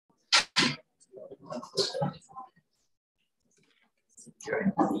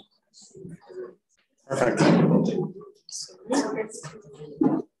Perfect.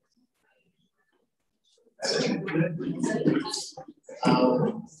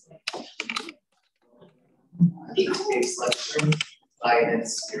 Today's lecture by Annette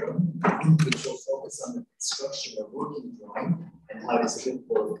Spiro, which will focus on the construction of working drawing and how it is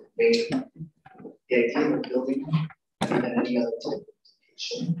capable of conveying the idea of building and any other type of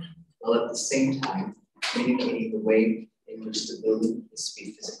depiction, while at the same time communicating the way in which the building is to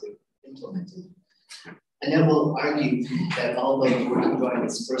be physically implemented. Annette will argue that although the working drawing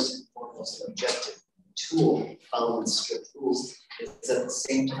is first and foremost an objective tool following strict rules, it's at the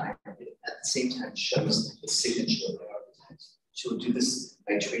same time shows the signature of the architect. She will do this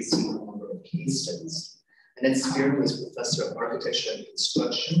by tracing a number of case studies. Annette Spiro is professor of architecture and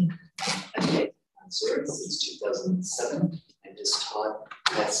construction at Zurich since 2007 and has taught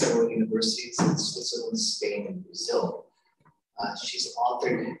at several universities in Switzerland, Spain, and Brazil. She's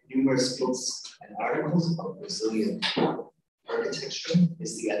authored numerous books and articles about Brazilian architecture,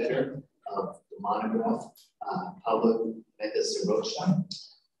 is the editor of the monograph Pablo Mendes de Rocha.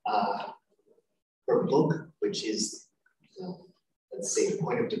 Her book, which is, let's say, the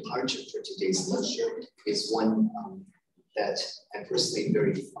point of departure for today's lecture, is one that I'm personally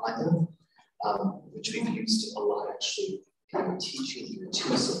very fond of, which we've used a lot actually in our teaching here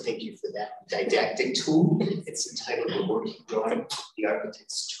too, so thank you for that didactic tool. It's entitled The Working Drawing, the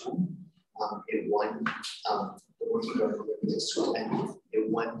Architect's Tool. It won the Working Drawing, the Architect's Tool, and it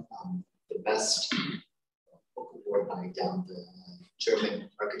won the best book award by the German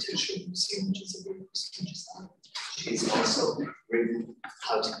Architecture Museum, which is a very prestigious honor. She's also written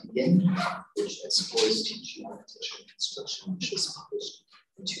How to Begin, which explores teaching architecture and construction, which was published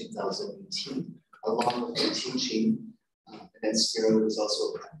in 2018. Along with her teaching, Annette Spiro is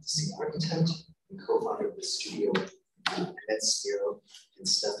also a practicing architect and co-founder of the studio Annette Spiro and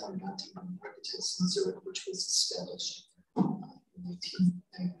Stefan Natiman Architects in Zurich, which was established in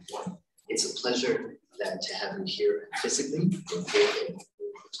 1991. It's a pleasure to have you here physically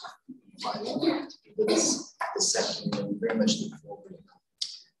with us this afternoon. Very much look forward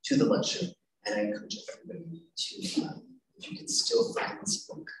to the lecture, and I encourage everybody to, if you can still find this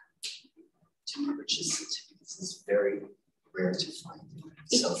book, to purchase it, because it's very rare to find.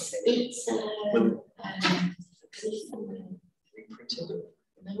 So it's reprinted.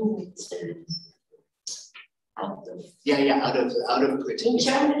 No, it's out of print. In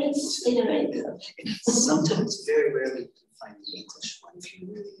German, it's still available. Sometimes, very rarely, you can find the English one if you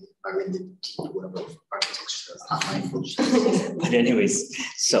really are in the deep web of architecture online. But anyways,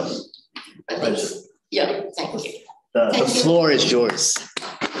 so pleasure. Yeah, thank you. The floor is yours.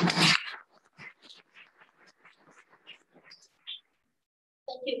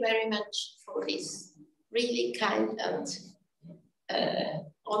 Thank you very much for this really kind and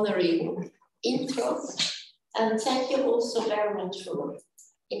honoring intro. And thank you also very much for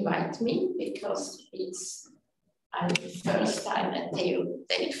inviting me, because it's the first time at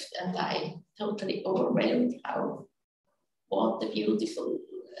Delft, and I totally overwhelmed what a beautiful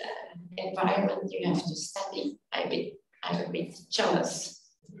environment you have to study. I'm a bit jealous.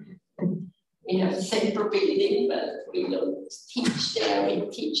 We have a central building, but we don't teach there. We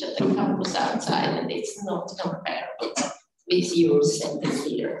teach at the campus outside, and it's not comparable with your center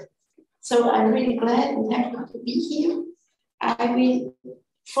here. So I'm really glad and happy to be here. I will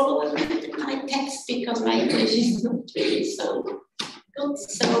follow my text because my English is not really so good,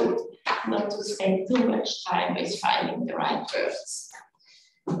 so not to spend too much time with finding the right words.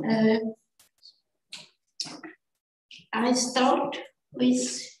 I start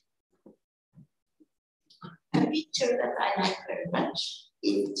with a picture that I like very much.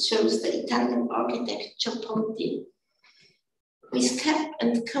 It shows the Italian architect Ponti. With cap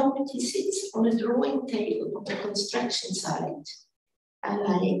and coat, he sits on a drawing table on the construction site.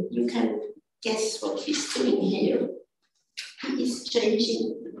 And you can guess what he's doing here. He is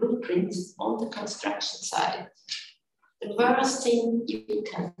changing the blueprints on the construction site. The worst thing you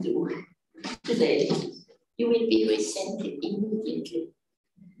can do today, you will be resented immediately.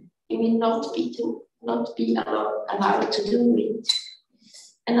 You will not be allowed to do it.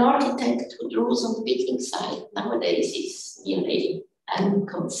 An architect who draws on the building site nowadays is nearly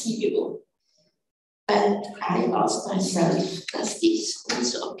inconceivable. But I asked myself, does this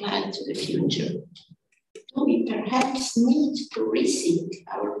also apply to the future? Do we perhaps need to rethink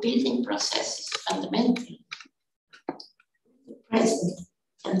our building processes fundamentally? The present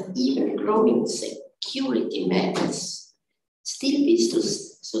and even growing security methods still be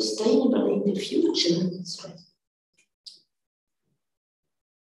sustainable in the future.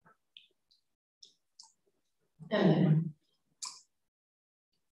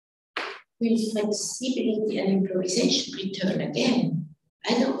 will flexibility and improvisation return again?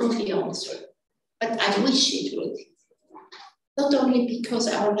 I don't know the answer, but I wish it would. Not only because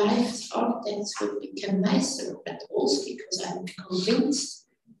our lives as architects will become nicer, but also because I'm convinced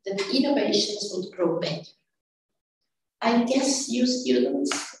that innovations would grow better. I guess you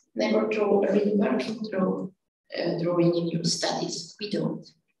students never draw a really working drawing in your studies. We don't.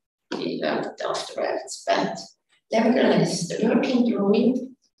 We learn it afterwards, but nevertheless, the working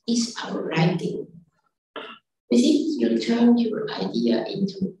drawing is our writing. With it, you turn your idea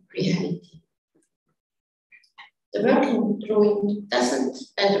into reality. The working drawing doesn't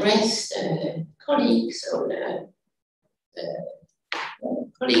address colleagues or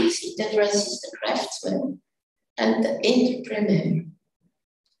colleagues, it addresses the craftsman and the entrepreneur.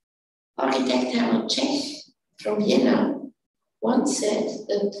 Architect Hermann Czech from Vienna once said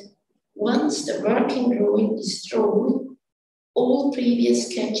that once the working drawing is drawn, all previous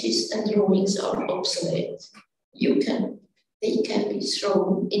sketches and drawings are obsolete. They can be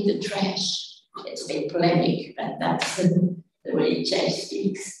thrown in the trash. It's a bit polemic, but that's the way Czech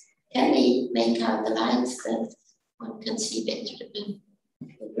speaks. Can we make out the lines that one can see better the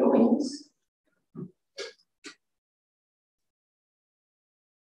drawings?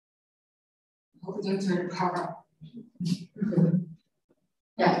 Hope it doesn't turn color.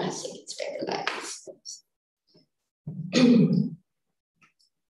 Yeah, I think it's better like this.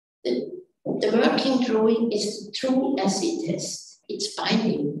 The working drawing is a true acid test. It's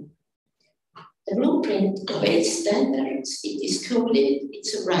binding. The blueprint obeys standards. It is coded.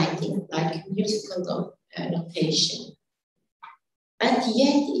 It's a writing like musical notation. But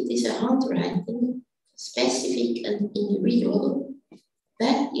yet it is a handwriting, specific and individual.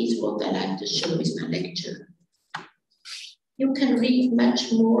 That is what I like to show with my lecture. You can read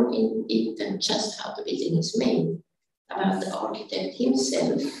much more in it than just how the building is made, about the architect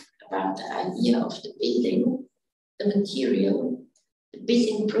himself, about the idea of the building, the material, the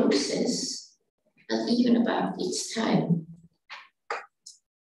building process, and even about its time.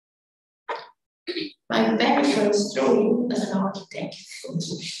 My very first drawing as an architect on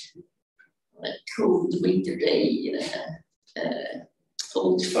a cold winter day in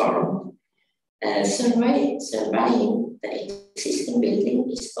old farm. Surveying the existing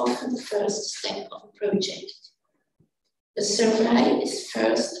building is often the first step of a project. The survey is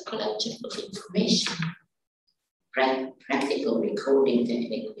first a collection of information. Practical recording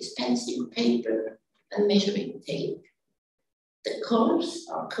technique with pencil, paper, and measuring tape. The colors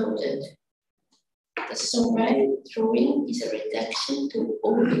are coded. The survey drawing is a reduction to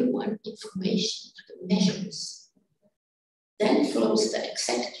only one information, to the measures. Then follows the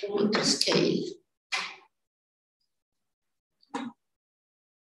exact drawing to scale.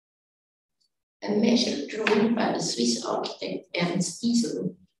 A measure drawn by the Swiss architect Ernst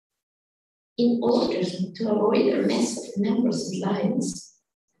Diesel. In order to avoid a mess of numbers and lines,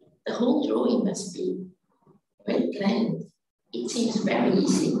 the whole drawing must be well planned. It seems very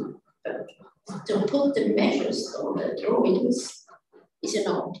easy, but to put the measures on the drawings is an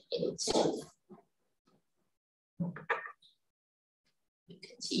art in itself. You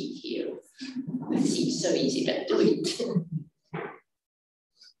can see it here. It seems so easy, but do it.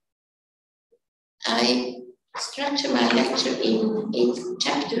 I structure my lecture in 8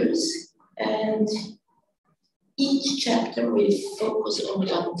 chapters, and each chapter will focus on one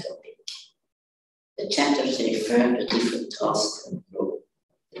topic. The chapters refer to different tasks and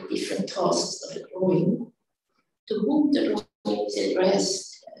the different tasks of the drawing, to whom the drawing is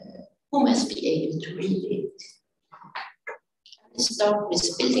addressed, who must be able to read it. I start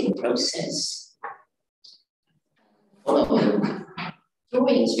with building process. Following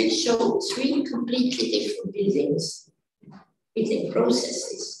drawings will show 3 completely different building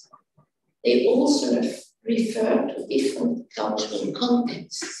processes. They also refer to different cultural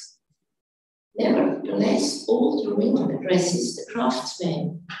contexts. Nevertheless, all drawing addresses the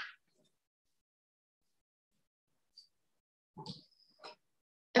craftsman.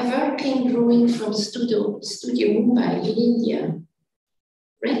 A working drawing from Studio Mumbai in India.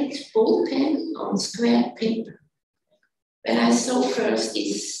 Red ball pen on square paper. When I saw first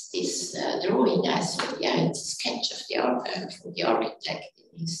this drawing, I thought, yeah, it's a sketch of the architect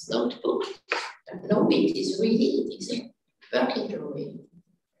in his notebook. But no, it is a working drawing.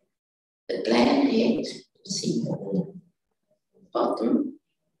 The plan head, you see on the bottom,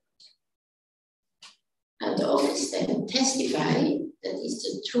 and the office then testify that is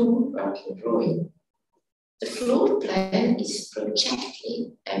the true working drawing. The floor plan is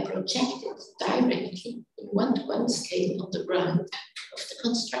projected directly in 1:1 scale on the ground of the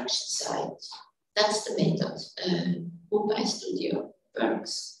construction site. That's the method Mumbai Studio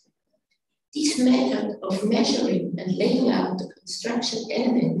works. This method of measuring and laying out the construction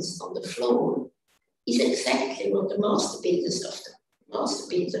elements on the floor is exactly what the master builders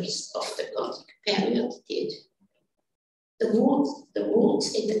of the Gothic period did. The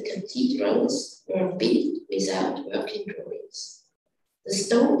walls in the cathedrals were built without working drawings. The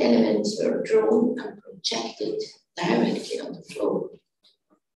stone elements were drawn and projected directly on the floor.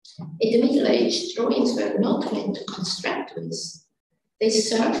 In the Middle Age, drawings were not meant to construct with. They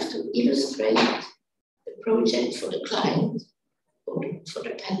served to illustrate the project for the client or for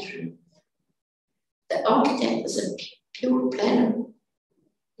the patron. The architect as a pure planner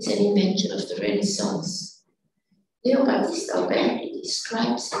is an invention of the Renaissance. Leo Battista Alberti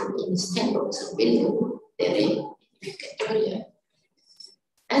describes him in his temples and building therein in Victoria.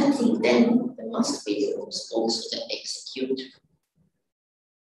 Until then, the master builder was also the executor.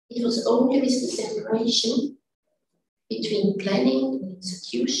 It was only with the separation between planning and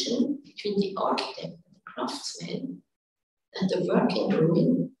execution, between the architect and the craftsman, that the working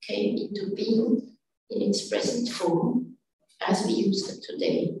drawing came into being in its present form as we use it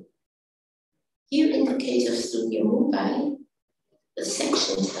today. Here in the case of Studio Mumbai, the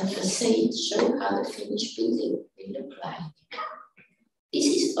sections and facades show how the finished building will look like. This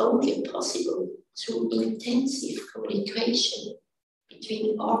is only possible through intensive communication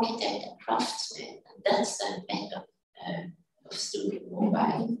between architect and craftsman, and that's the method of Studio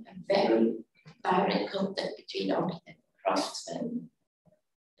Mumbai, a very direct contact between architect and craftsman.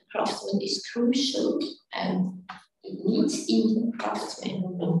 The craftsman is crucial, and it needs Indian craftsmen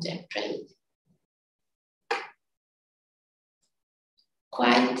who know their trade.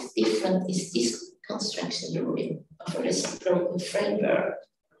 Quite different is this construction drawing of a reciprocal framework.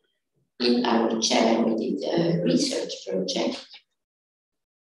 In our chair, we did a research project.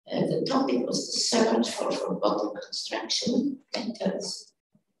 The topic was the search for forgotten construction methods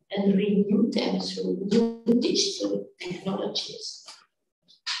and renew them through new digital technologies.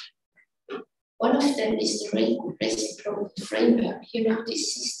 One of them is the reciprocal framework. You know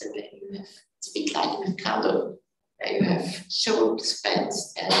this system where you have, it's a bit like Mikado, where you have short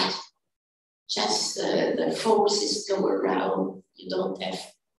spans and just the forces go around. You don't have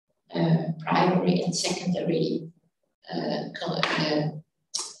primary and secondary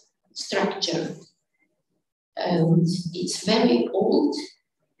structure. And it's very old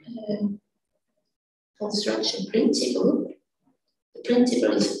construction principle. The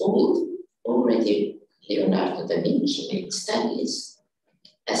principle is old. Already Leonardo da Vinci made studies,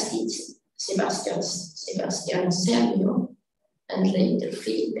 as did Sebastian Sergio and later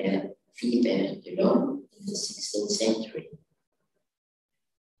Philibert Dulong in the 16th century.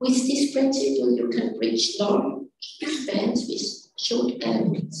 With this principle, you can bridge large spans with short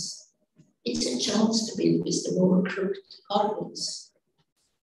elements. It's a chance to build with the more crooked columns.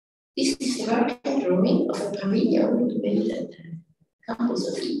 This is a working drawing of a pavilion made at the campus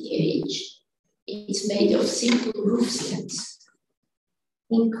of ETH. It's made of simple roof slabs.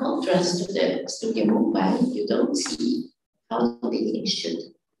 In contrast to the Studio Mumbai, you don't see how the building should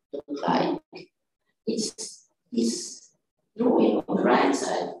look like. This drawing on the right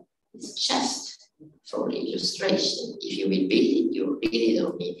side is just for illustration. If you will build it, you really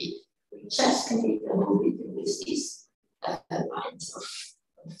don't need it. You just can build the whole building with these lines of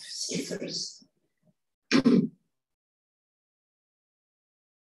ciphers.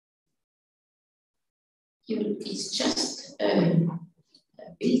 It's just a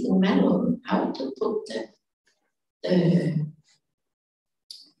building manual how to put the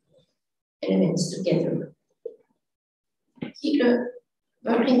elements together. Here,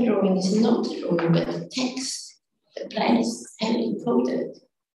 working drawing is not a drawing, but a text. The plan is heavily coded.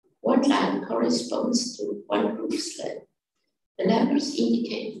 One line corresponds to one roof slab. The numbers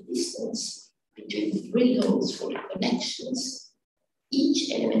indicate the distance between the drill holes for the connections.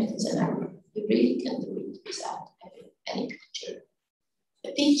 Each element is a number. You really can do it without having any picture.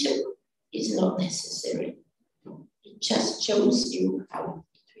 The picture is not necessary. It just shows you how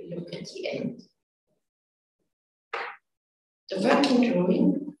it will look at the end. The working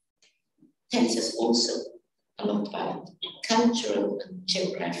drawing tells us also a lot about cultural and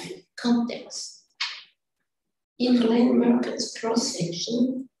geographic context. In Helene Merkel's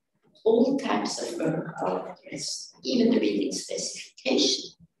cross-section, all types of work are addressed. Even the building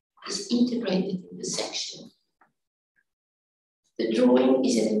specification is integrated in the section. The drawing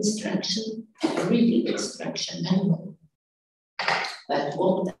is an instruction, a real instruction manual. But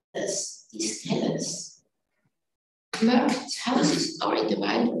what does this tell us? Merkel's houses are in the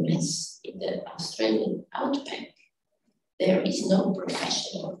wilderness in the Australian outback. There is no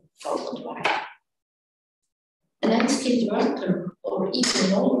professional forward wire. skilled worker or even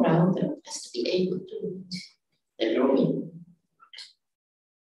an all-rounder has to be able to read the drawing.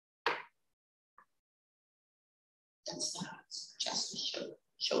 That's the house, just to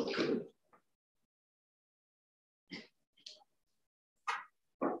show you.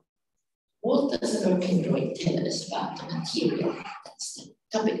 What does a working drawing tell us about the material? That's the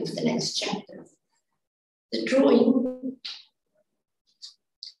topic of the next chapter. The drawing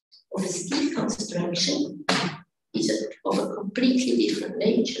of a steel construction is of a completely different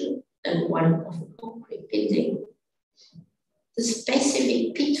nature than one of a concrete building. The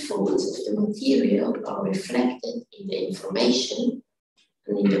specific pitfalls of the material are reflected in the information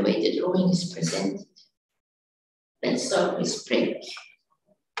and in the way the drawing is presented. Let's start with brick.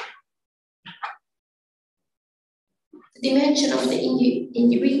 The dimension of the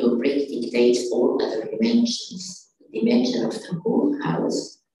individual brick dictates all other dimensions. The dimension of the whole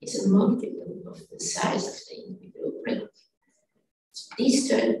house is a multiple of the size of the individual brick. This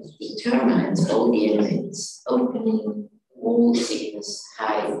determines all the elements: opening, wall thickness,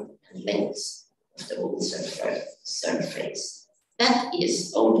 height, and length of the whole surface. That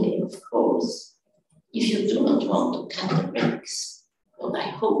is only, of course, if you do not want to cut the bricks, what I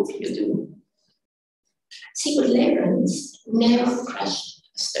hope you do. Sigurd Lehrens never crushed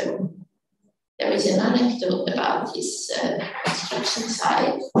a stone. There is an anecdote about his construction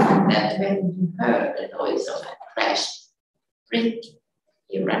site that when he heard the noise of a crashed brick,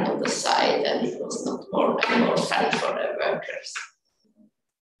 he ran on the side, and it was not more fun for the workers.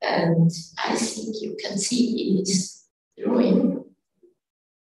 And I think you can see in his drawing,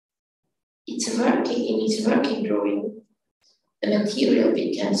 in his working drawing, the material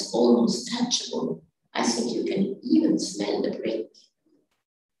becomes almost touchable. I think you can even smell the brick.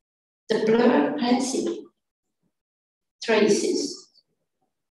 The blurred pencil traces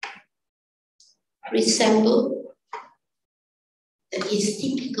resemble his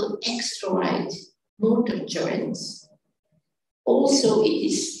typical extra-wide mortar joints. Also, it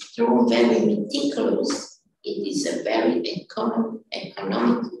is drawn very meticulous. It is a very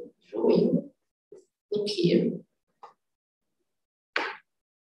economical drawing. Look here.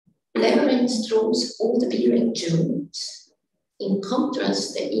 Lehrens draws all the bearing joints. In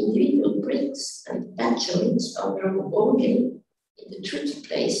contrast, the individual bricks and bad joints are drawn only in the tricky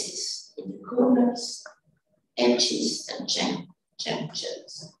places, in the corners, edges, and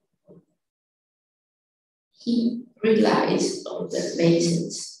junctions. He relies on the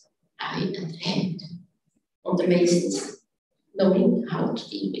mason's eye and hand, on the mason's knowing how to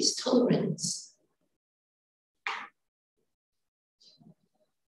deal with tolerance.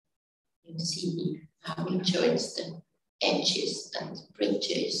 You see how he joins the edges and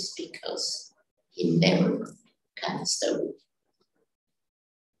bridges because he never cut stone.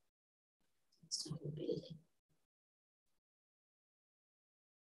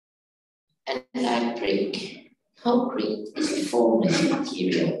 And like brick, concrete is a formless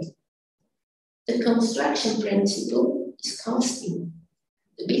material. The construction principle is casting.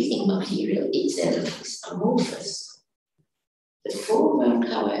 The building material itself is amorphous. The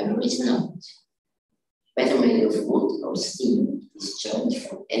formwork, however, is not. Whether made of wood or steel, it is joined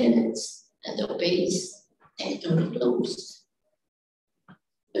from elements and obeys tectonic laws.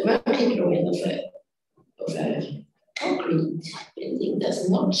 The working drawing of a concrete building does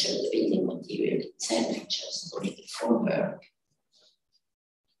not show the building material itself, just only the formwork.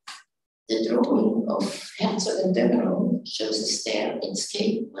 The drawing of Herzog and Demeron shows a stair in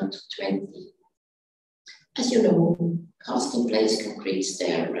scale 1 to 20. As you know, cast in place concrete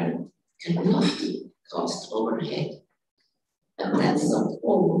stair ramp cannot be cast overhead. And that's not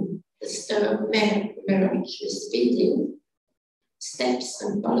all. The stair merge with the building. Steps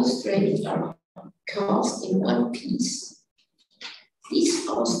and balustrades are cast in one piece. This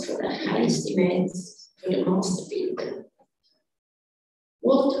asks for the highest demands for the master builder.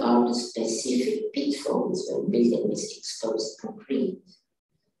 What are the specific pitfalls when building with exposed concrete?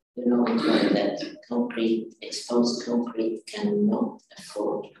 You know that exposed concrete cannot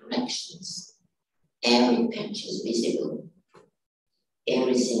afford corrections. Every patch is visible.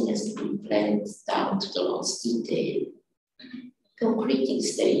 Everything has to be planned down to the last detail. Concreting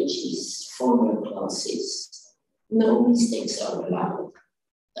stages, formal classes, no mistakes are allowed.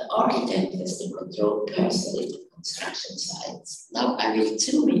 The architect has to control personally the construction sites. Now I will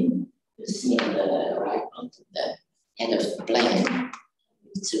zoom in. You see on the right bottom the head of the plan.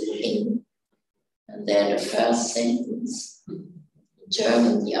 Zoom in. And there the first sentence. In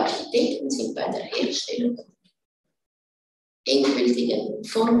German, die Architekten sind bei der Herstellung endgültigen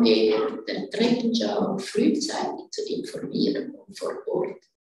Vorgängen der Treppenschau frühzeitig zu informieren und vor Ort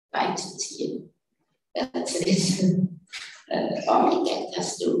beizuziehen. That's it. architect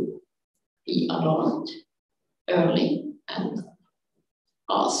has to be alarmed early and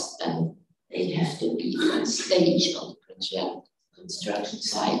ask them. They have to be on stage on the construction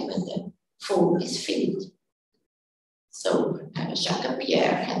site when the form is filled. So Jacques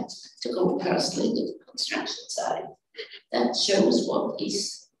Pierre had to go personally to the construction site. That shows what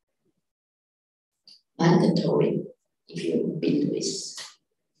is mandatory if you build with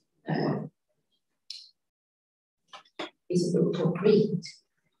visible concrete.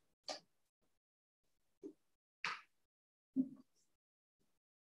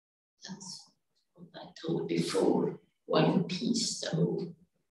 That's what I told before. One piece, the whole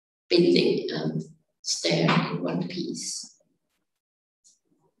building and stair in one piece.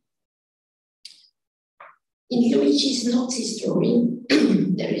 In Luigi's Nazi's drawing,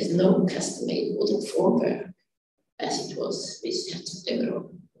 there is no custom-made wooden formwork, as it was with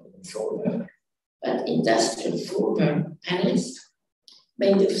Herzog formwork, but industrial formwork panels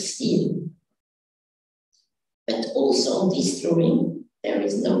made of steel. But also on this drawing, there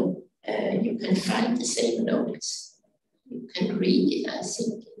is no, you can find the same notes. You can read it, I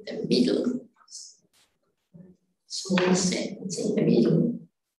think, in the middle, small sentence in the middle.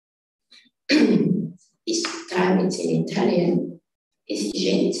 This time it's in Italian.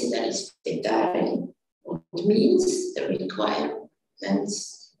 Esigenze da rispettare, what means the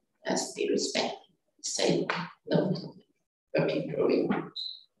requirements must be respected. Same note, working drawing.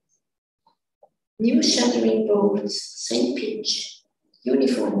 New shuttering boards, same pitch,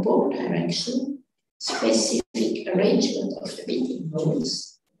 uniform board direction, specific arrangement of the building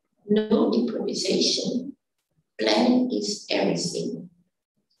holes, no improvisation, planning is everything.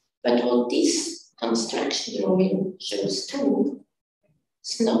 But what this construction drawing shows too,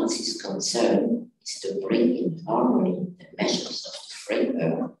 Nazi's concern is to bring in harmony the measures of the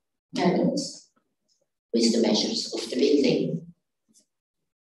framework panels with the measures of the building.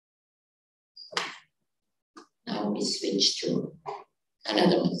 Now we switch to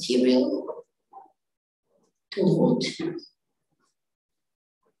another material, to wood.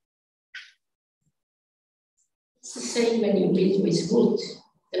 It's the same when you build with wood.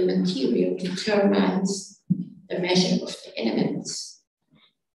 The material determines the measure of the elements,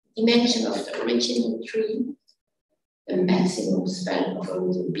 dimension of the original tree, the maximum span of a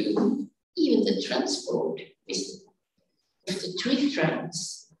wooden beam, even the transport of the tree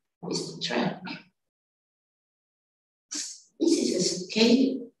trunks with the trunk. This is a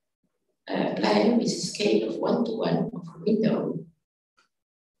scale plan with a scale of 1:1 of a window.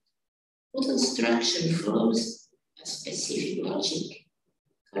 Wooden structure follows a specific logic.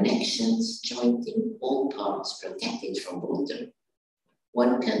 Connections, jointing, all parts protected from water.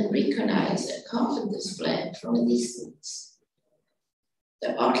 One can recognize a carpenter's plan from a distance.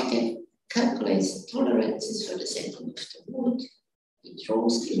 The architect calculates the tolerances for the setting of the wood. He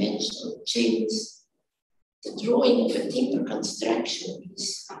draws dimensional chains. The drawing of a timber construction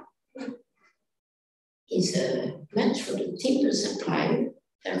is a match for the timber supplier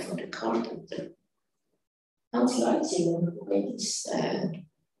than for the carpenter. Hans Leitzinger, who made this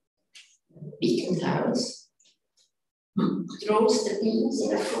beacon house, draws the beams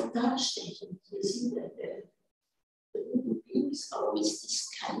in a frontage technique. You see that the wooden beams are always this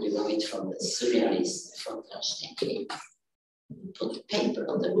kind, you know it from the surrealist frontage technique. You put the paper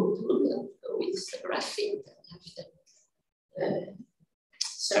on the wood and go with the graphite and have the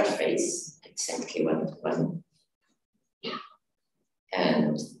surface exactly 1:1.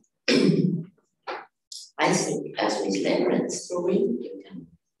 And I think as with Lembrandt's drawing, you can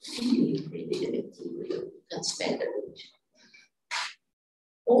feel really the material, you can smell the wood.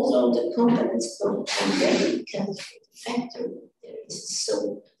 Although the components come very carefully from the factory, there is a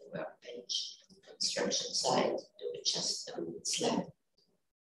saw at the workbench on the construction site to adjust the wood slab.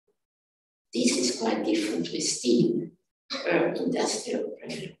 This is quite different with steel, where industrial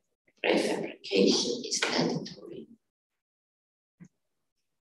prefabrication is mandatory.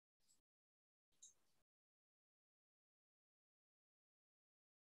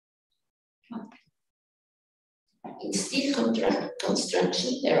 In steel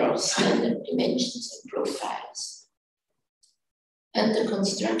construction, there are standard dimensions and profiles. And the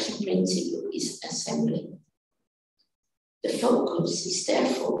construction principle is assembling. The focus is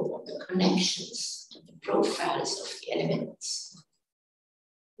therefore on the connections and the profiles of the elements.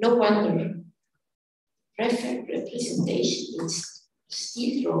 No wonder prefab representation in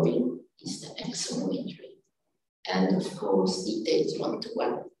steel drawing is the axonometry, and of course details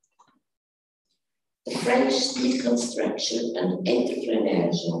 1:1. The French steel construction and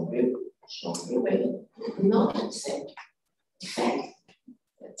entrepreneur Jean Rouet would not accept the fact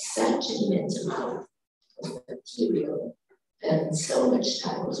that such an immense amount of material And so much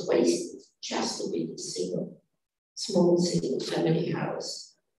time was wasted just to build a small single family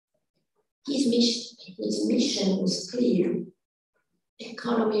house. His mission was clear: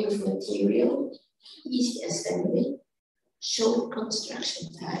 economy of material, easy assembly, short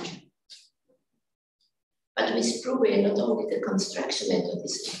construction time. But with Breuer, not only the construction method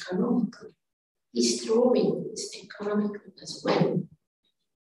is economical, his drawing is economical as well.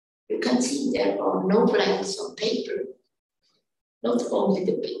 You can see there are no blanks on paper, not only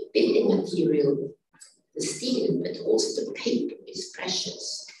the building material, the steel, but also the paper is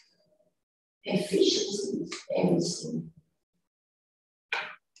precious. Efficiency is everything.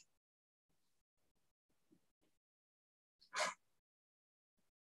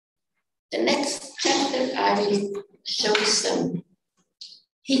 The next chapter, I will show some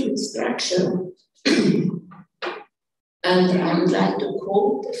hidden structure. And I would like to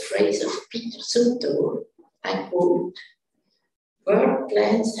quote a phrase of Peter Sutor. I quote, "Work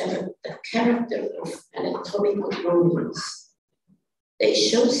plans have the character of anatomical drawings. They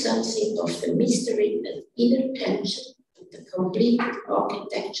show something of the mystery and inner tension that the complete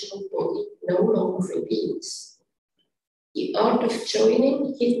architectural body no longer reveals. The art of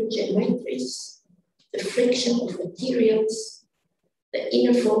joining hidden geometries, the friction of materials, the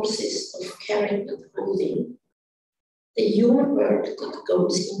inner forces of carrying and holding, the human work that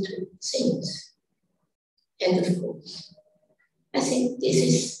goes into things." End of quote. I think this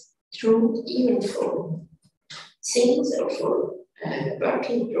is true even for things or for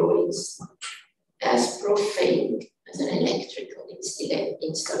working drawings as profane as an electrical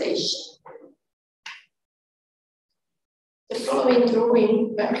installation. The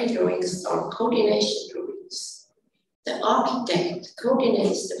following working drawings are coordination drawings. The architect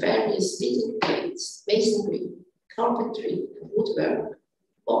coordinates the various building plates, masonry, carpentry, and woodwork,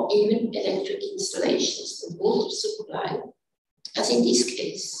 or even electric installations and water supply, as in this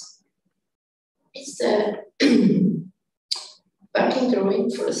case. It's the working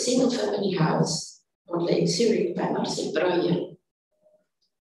drawing for a single family house on Lake Zurich by Marcel Breuer.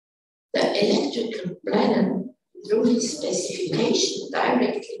 The electrical planner drew his specification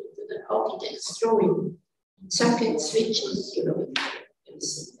directly into the architect's drawing. Sockets, switches, everything,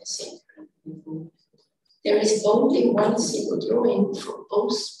 etc. There is only one single drawing for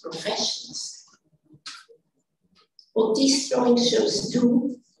both professions. What this drawing shows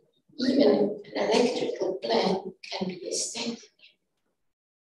too, even an electrical plan can be aesthetic.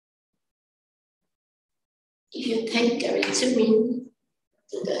 If you take a zoom in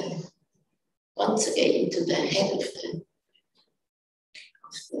to once again to the head of the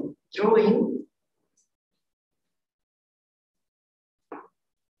drawing,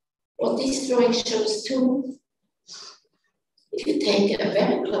 what this drawing shows too, if you take a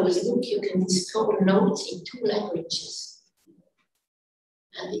very close look, you can discover notes in 2 languages.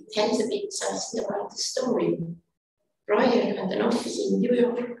 And it tells a bit something about the story. Breuer had an office in New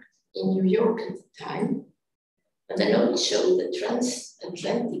York at the time, and the notes show the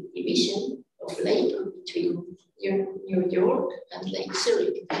transatlantic division of labor between New York and Lake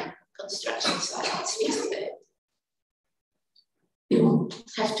Zurich, construction site in Switzerland. You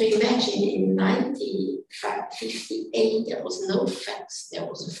have to imagine in 1958 there was no fax, there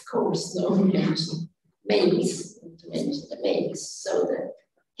was of course no mails, to mention the mails. So the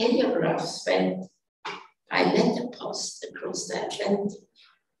heliographs went by letter post across the Atlantic.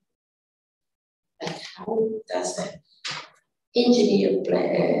 But how does an engineer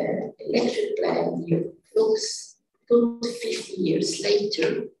electric plan looks good 50 years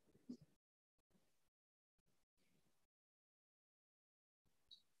later?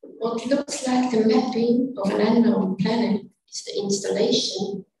 What looks like the mapping of an unknown planet is the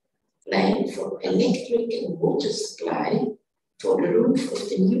installation plan for electric and water supply for the roof of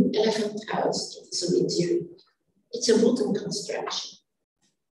the new elephant house in Zurich. It's a wooden construction.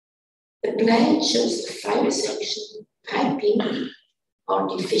 The plan shows the fire section, piping,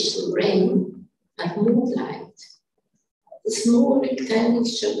 artificial rain, and moonlight. The small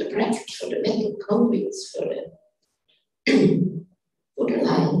rectangles show the bracket for the metal conduits for the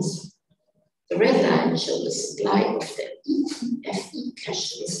lines. The red line shows the supply of the EFE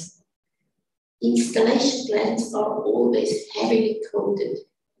caches. Installation plans are always heavily coated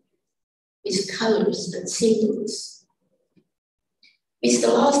with colors and symbols. With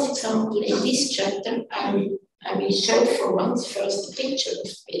the last example in this chapter, I will show for once first a picture of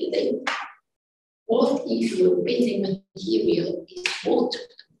the building. What if your building material is water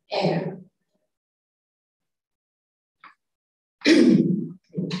and air?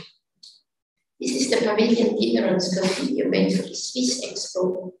 This is the pavilion dinner and Scaffidio made for the Swiss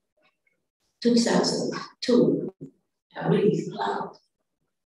Expo 2002. a real cloud.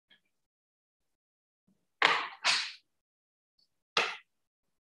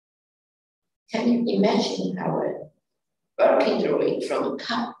 Can you imagine how a working drawing from a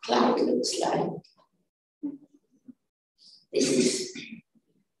cloud looks like? This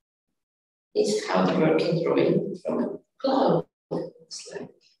is how the working drawing from a cloud looks like.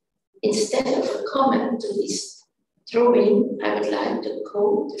 Instead of a comment to this drawing, I would like to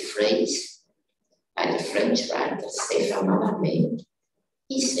quote the phrase by the French writer Stéphane Mallarmé.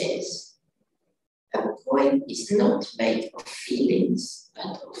 He says, "A poem is not made of feelings,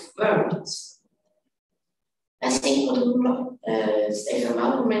 but of words." I think what Stéphane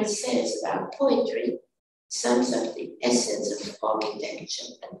Mallarmé says about poetry sums up the essence of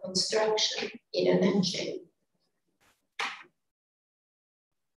architecture and construction in a nutshell.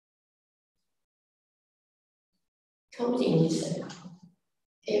 Coding is a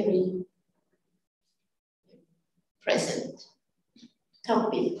very present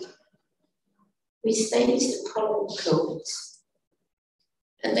topic. We stay with the color codes.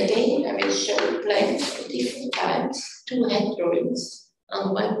 And again, I will show plans of different types, 2 hand drawings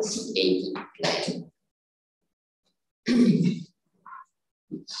on 1 CAD plan.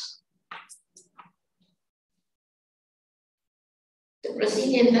 The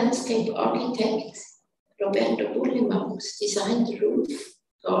Brazilian landscape architect Roberto Burle-Marx designed the roof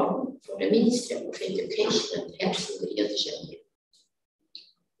garden for the Ministry of Education and Health in Rio de Janeiro.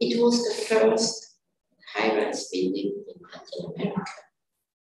 It was the first high-rise building in Latin America.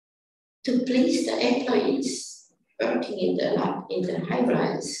 To please the employees working in the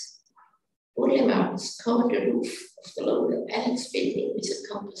high-rise, Burle-Marx covered the roof of the local annex building with a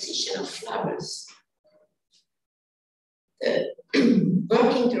composition of flowers. The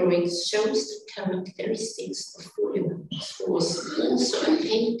working drawings shows the characteristics of Burle-Marx, who was also a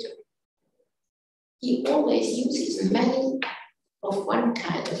painter. He always uses many of one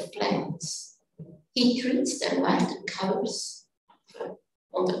kind of plants. He treats them like the colors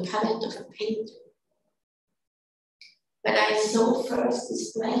on the palette of a painter. When I saw first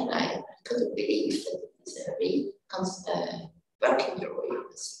this plan, I couldn't believe that it was a real working drawing.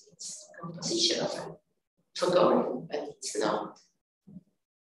 It's a composition of a garden, but it's not.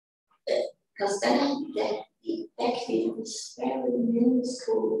 Because then the depiction is very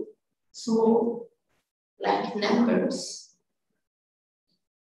minuscule, small, like numbers.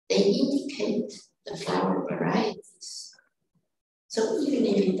 They indicate the flower varieties. So even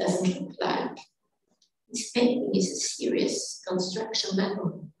if it doesn't look like, this painting is a serious construction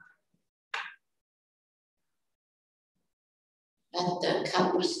manual. But the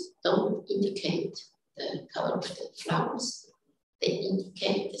colors don't indicate the color of the flowers. They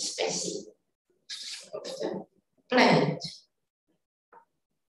indicate the species of the plant.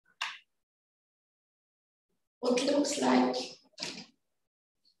 What looks like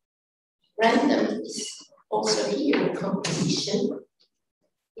random is also here a composition.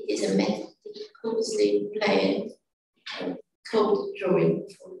 It is a meticulously planned and coded drawing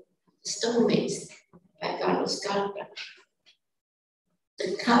for the stonemason by Carlos Garpa.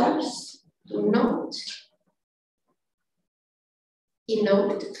 The colors do not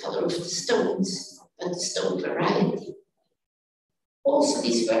denote the color of the stones, but the stone variety. Also,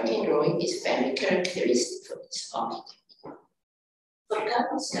 this working drawing is very characteristic for this architect. For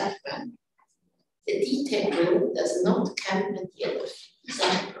Carlos Garpa, the detail rule does not come at the end of the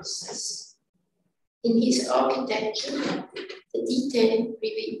design process. In his architecture, the detail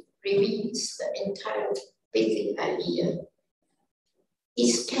reveals the entire building idea.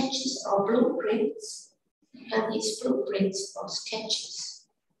 His sketches are blueprints, and his blueprints are sketches.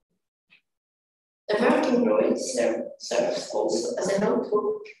 The working drawing serves also as a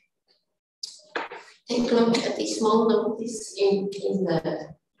notebook. Take a look at the small notice in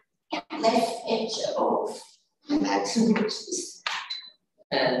the left edge of Maxim's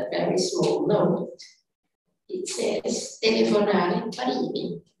very small note. It says, Telefonare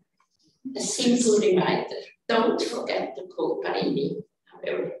Parini, a simple reminder. Don't forget to call Parini.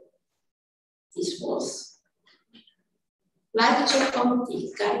 However, this was like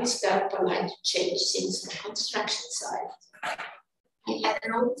Giacometti, Carlos Garpa liked to change since the construction site. I had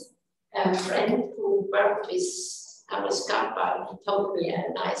a friend who worked with Carlos Garpa. He told me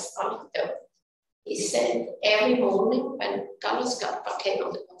a nice anecdote. He said every morning when Carlos Garpa came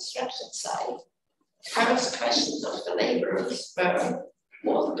on the construction site, first questions of the laborers were,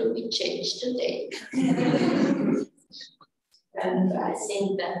 what do we change today? And I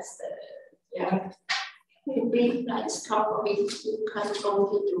think that's the, you really like Garpa, you can't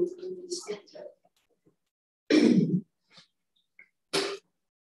only do in this method.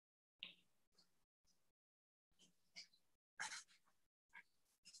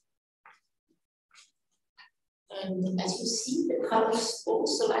 And as you see, the colors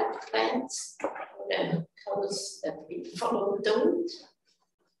also like plants, the colors that we follow don't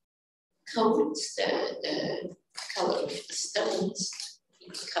code the color of the stones.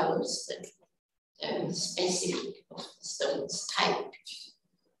 It colors the specific of the stone's type.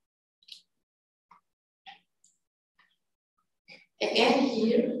 Again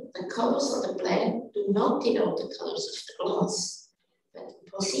here, the colors of the plant do not denote the colors of the glass, but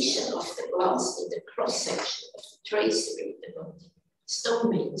the position of the glass in the cross-section of the tracery of the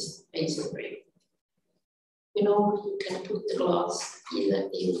stone masonry. You know, you can put the glass in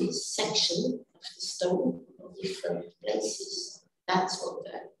this section of the stone in different places. That's what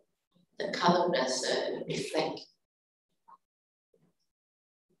the color does reflect.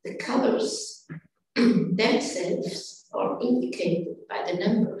 The colors themselves are indicated by the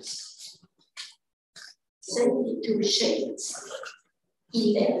numbers. 72 shades,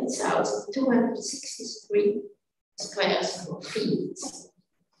 11,263 squares for fields.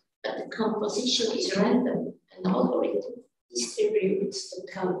 But the composition is random, and algorithm distributes the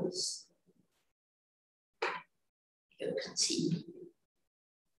colors. You can see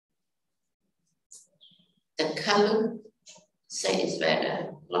the color says where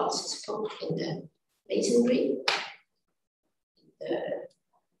the glass is put in the masonry.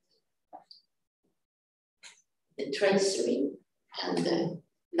 The tracery, and the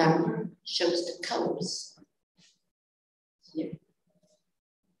number shows the colors. Here.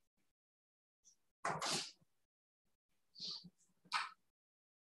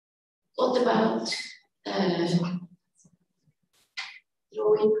 What about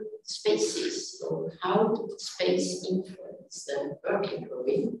drawing spaces, or how did space influence the working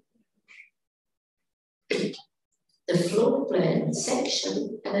drawing? The floor plan,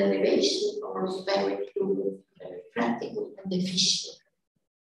 section, and elevation are very fluid, very practical, and efficient.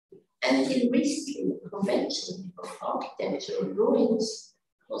 Until recently, the convention of architectural drawings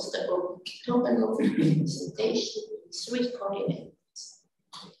was the orthogonal representation in 3 coordinates.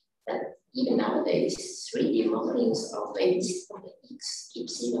 But even nowadays, 3D modelings are based on the X, Y,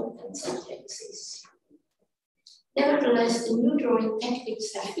 and Z axis. Nevertheless, the new drawing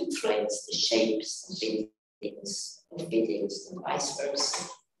techniques have influenced the shapes and buildings and vice versa.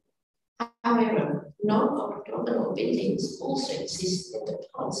 However, non-orthogonal buildings also exist in the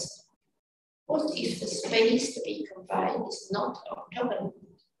past. What if the space to be combined is not orthogonal?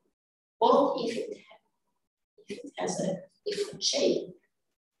 What if it has a different shape?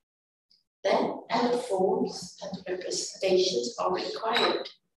 Then other forms and representations are required.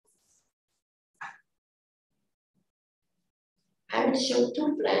 I will show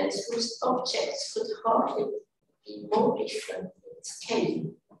 2 plans whose objects could hardly be more different in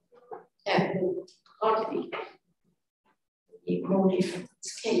scale. Hardly be more different in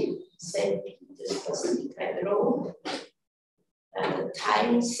scale. St. Peter's Basilica in Rome and the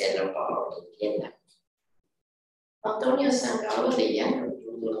tiny cellar bar in Vienna. Antonio Sangallo, the younger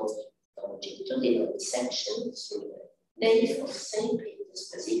ruler of longitudinal section through the nave of St.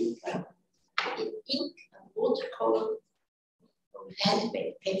 Peter's Basilica in ink and watercolor on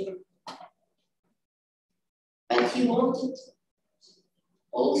handmade paper. But he wanted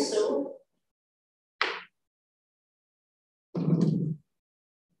also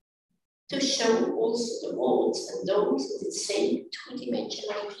to show also the walls and domes in the same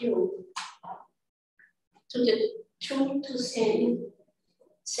 2-dimensional view. To the true to scale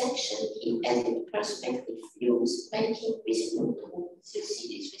section, he added perspective views, making visible the walls. You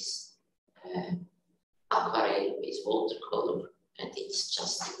see this with aquarelle, with watercolor, and it's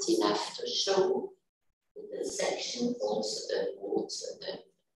enough to show in the section also the walls and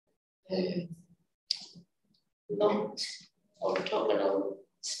the not orthogonal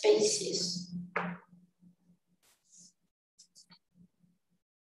spaces.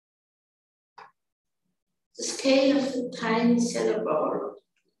 The scale of the tiny cellar bar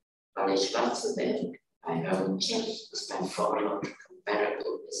by Schwarzenberg by Hermann Czech is by far not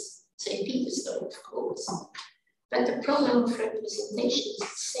comparable with St. Peter's, though, of course. But the problem of representation is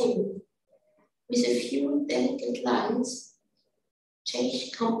the same. With a few delicate lines,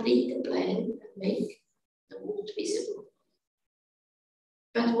 Czech complete the plan and make the wood visible.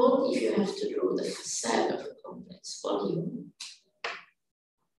 But what if you have to draw the facade of a complex volume?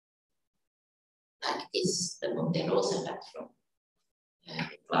 Like this, the Monte Rosa had from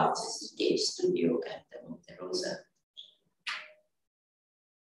Plaz's Idee Studio at the Monte Rosa.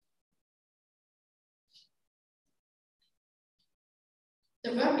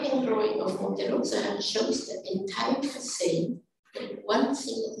 The working drawing of Monte Rosa shows the entire facade in one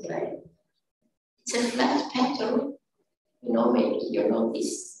single plan. It's a flat pattern. You know, maybe you know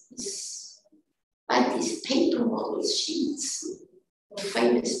this like these paper model sheets of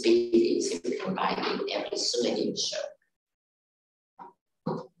famous buildings you can buy in every souvenir shop.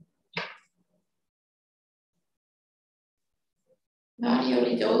 Mario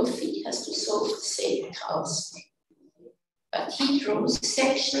Ridolfi has to solve the same task, but he draws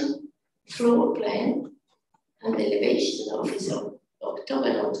section, floor plan, and elevation of his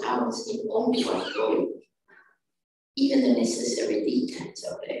octagonal house in only one drawing. Even the necessary details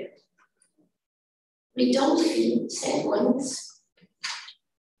are there. Ridolfi said once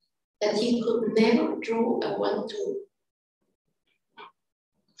that he could never draw a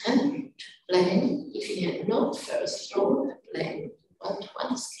 1:100 plan if he had not first drawn a plan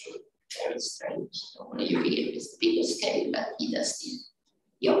 1:1 scale. Very strange. Normally you begin with the bigger scale, but he does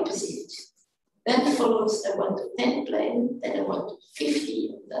the opposite. Then follows a 1:10 plan, then a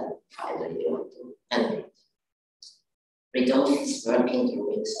 1:50, and then finally a 1:100. Ridolfi's working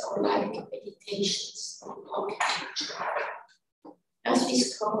drawings are like meditations on architecture. As we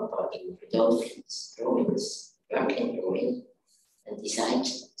discover in Ridolfi's drawings, working drawing and design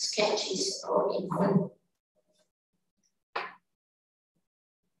sketches are in one.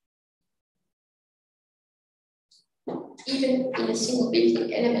 Even in a single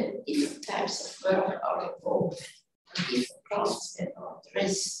building element, different types of work are involved, and different craftsmen are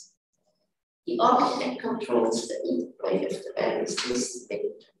dressed. The architect controls the interplay of the various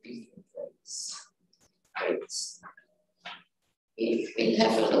disciplinary building traits. If we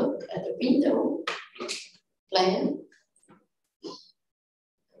have a look at the window plan,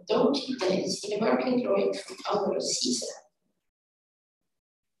 door details in a working drawing from Alvaro Caesar.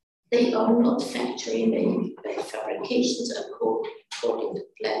 They are not factory made, but fabrications according to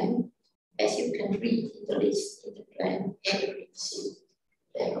plan, as you can read in the list in the plan everything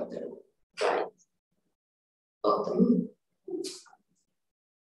there on the right bottom.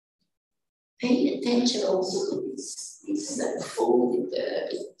 Pay attention also to this folded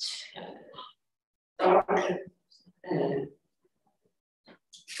darker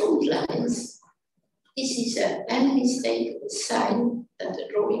fold lines. This is an unmistakable sign that the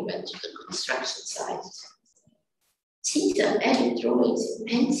drawing went to the construction site. Caesar added drawings in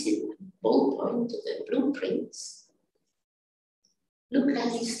pencil and ballpoint to the blueprints. Look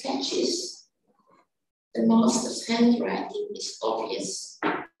at his sketches. The master's handwriting is obvious.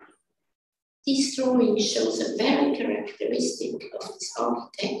 This drawing shows a very characteristic of this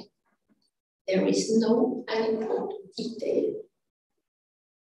architect. There is no unimportant detail.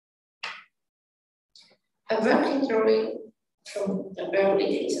 A working drawing from the early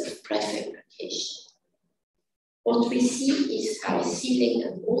days of prefabrication. What we see is how ceiling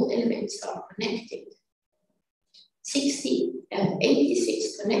and wall elements are connected. 60 and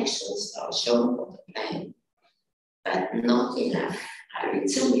 86 connections are shown on the plan, but not enough. I will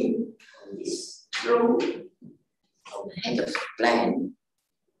zoom in on this row on the head of the plan.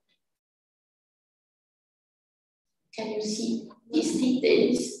 Can you see these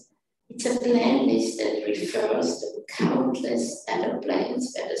details? It's a plan list that refers to countless other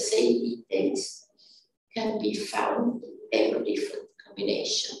plans where the same details can be found in every different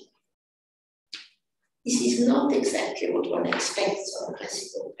combination. This is not exactly what one expects on a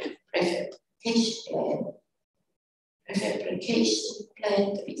classical prefabrication plan. Prefabrication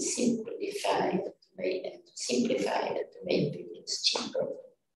plan to be simplified and to make buildings cheaper.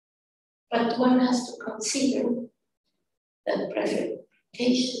 But one has to consider that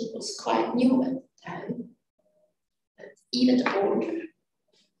prefabrication was quite new at the time. And even the border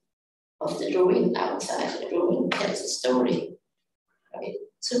of the drawing outside the drawing tells a story. I mean,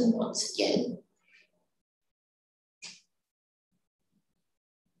 zoom once again.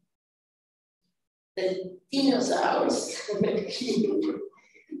 The dinosaurs,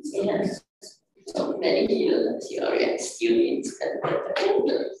 they have so many years, your students can get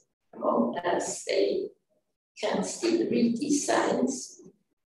older among us, they can still read these signs,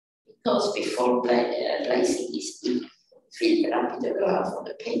 because before placing this ink filled up in the graph on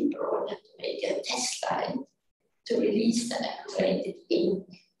the paper, one had to make a test line to release the accumulated ink.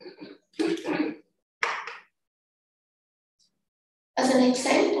 As an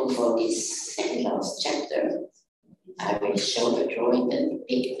example for this second last chapter, I will show a drawing that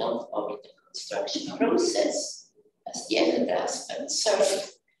depicts not only the construction process as the other does, but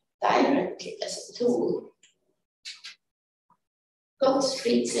serve directly as a tool.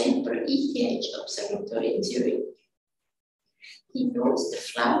 Gottfried Semper, ETH Observatory in Zurich. He draws the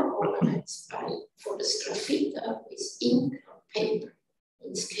flower ornaments for the sgraffita with ink on paper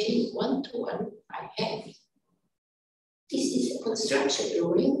in scale 1:1 by hand. This is a construction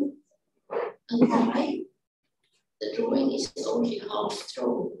drawing, and why? The drawing is only half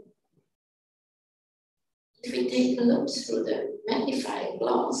drawn. If we take a look through the magnifying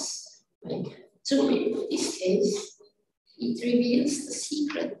glass, like zooming in this case, it reveals the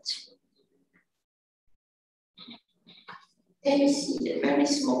secret. Then you see the very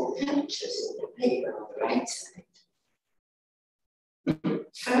small patches in the paper on the right side.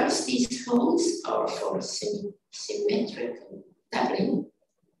 First, these holes are for symmetrical doubling.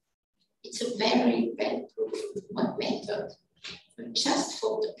 It's a very well-proven method. But just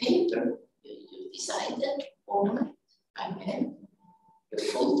for the paper, you design that ornament by hand. You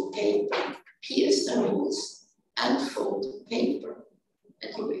fold the paper, pierce the holes, and fold the paper,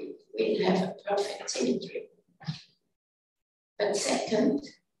 and you will have a perfect symmetry. But second,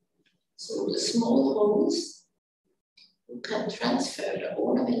 through the small holes, you can transfer the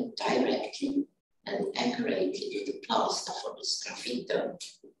ornament directly and accurately to the plaster for the sgraffito.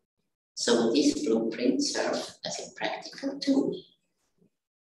 So this blueprint serves as a practical tool.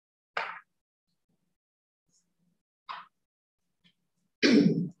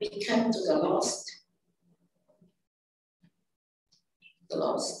 We come to the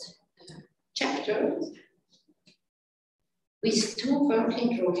last chapter with two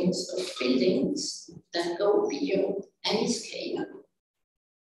working drawings of buildings that go beyond any scale.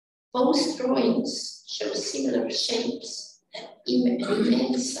 Both drawings show similar shapes and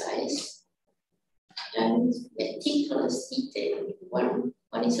immense size and meticulous detail. One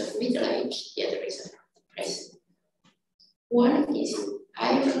is of Middle Age, the other is of the present. One is in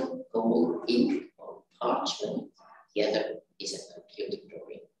iron, gold, ink, or parchment, the other is a computer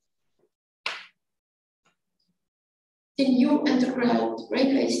drawing. The new underground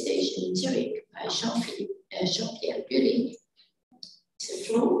railway station in Zurich by Jean-Pierre Budig is a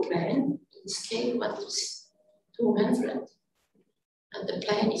floor plan in scale 1 to 200, and the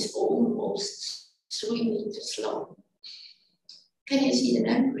plan is almost 3 meters long. Can you see the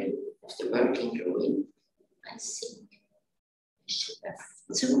numbering of the working drawing? I think I should have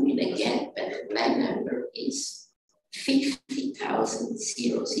zoomed in again, but the plan number is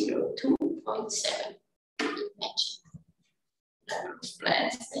 50,002.7. Imagine the number of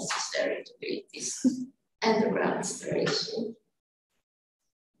plans necessary to build this underground station.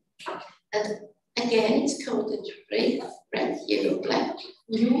 And again, it's coded red, yellow, black,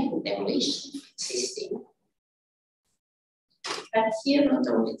 new demolition existing. But here, not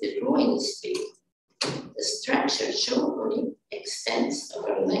only the drawing is big, the structure shown on it extends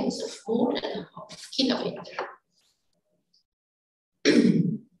over a length of more than a half kilometer.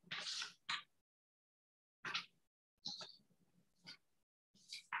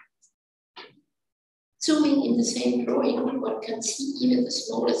 Zooming in the same drawing, one can see even the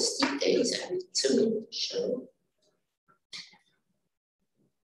smallest details I will zoom in to show.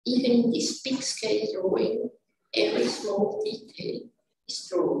 Even in this big scale drawing, every small detail is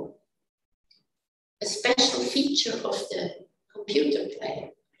drawn. A special feature of the computer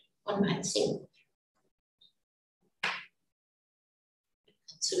plan, one might think.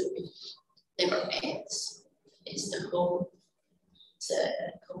 Zooming never ends. It's the whole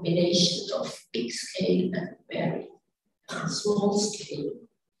combination of big scale and very small scale.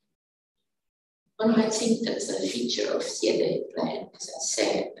 One might think that's a feature of the plan, as I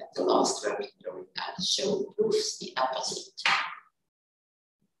said, but the last working drawing I show proves the opposite.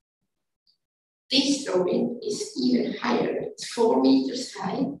 This drawing is even higher. It's 4 meters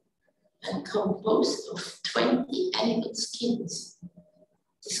high and composed of 20 animal skins.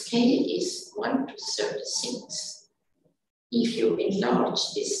 The scale is 1 to 36. If you enlarge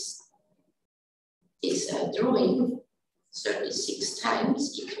this drawing 36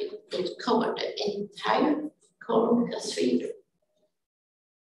 times, it will cover the entire Cologne Cathedral,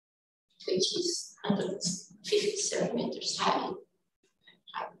 which is 157 meters high.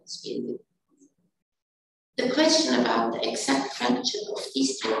 The question about the exact function of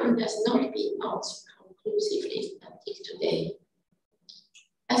this drawing has not been answered conclusively until today.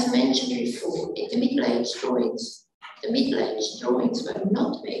 As mentioned before, in the Middle Age drawings, were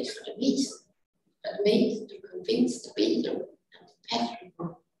not made for the reason, but made to convince the builder and the pattern.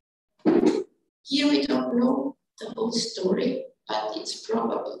 Here we don't know the whole story, but it's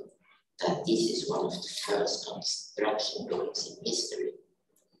probable that this is one of the first construction drawings in history.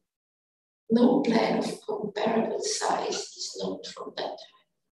 No plan of comparable size is known from that time.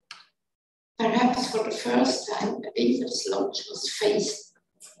 Perhaps for the first time, a builder's lodge was faced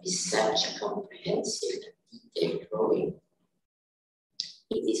with such a comprehensive and detailed drawing.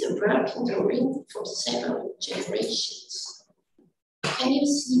 It is a working drawing for several generations. Can you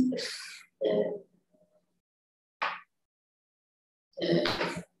see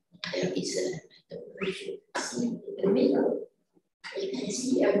there is in the middle, you can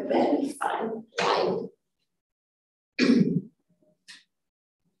see a very fine line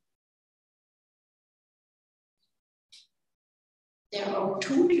there are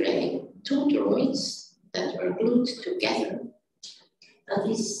two drawings that were glued together.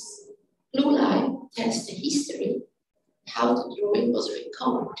 And this blue line tells the history, how the drawing was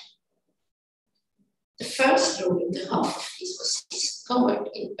recovered. The first drawing, the half of this, was discovered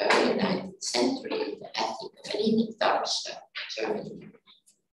in early 19th century in the attic of an inn in Darmstadt, Germany.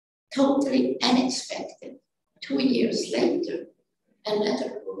 Totally unexpected. 2 years later,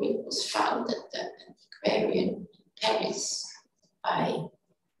 another drawing was found at the antiquarian in Paris by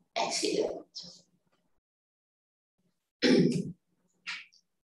accident.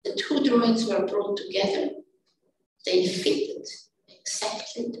 The two drawings were brought together. They fitted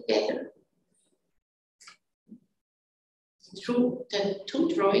exactly together. The two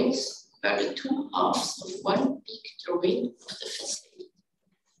drawings were the two halves of one big drawing of the facade.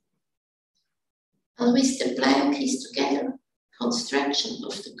 And with the plan pieced together, construction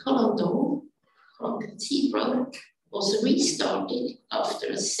of the Cologne Cathedral was restarted after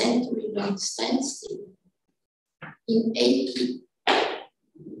a century-long standstill. In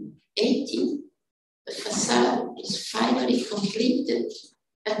 1880, the facade was finally completed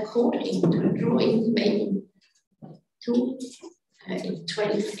according to a drawing made in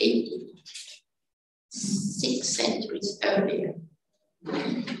 1280, 6 centuries earlier.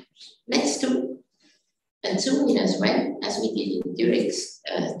 Let's do a zoom in as well as we did in Zurich's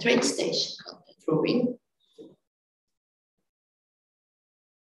train station drawing.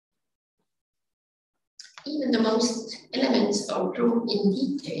 Even the most elements are drawn in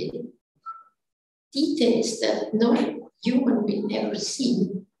detail. Details that no human will ever see,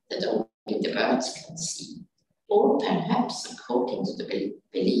 that only the birds can see, or perhaps, according to the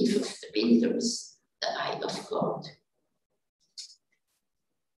belief of the builders, the eye of God.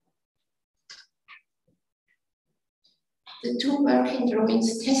 The two working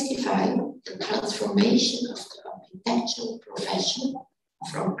drawings testify the transformation of the architectural profession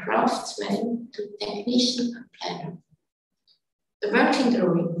from craftsman to technician and planner. The working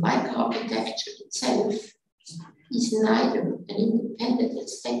drawing, like architecture itself, is neither an independent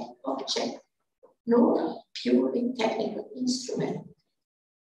aesthetic object nor a purely technical instrument.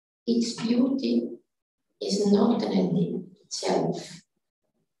 Its beauty is not an end in itself.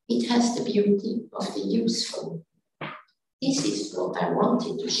 It has the beauty of the useful. This is what I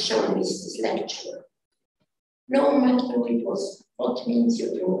wanted to show with this lecture. No matter what means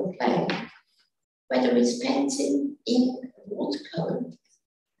you draw a plan, whether with pencil, ink, watercolor,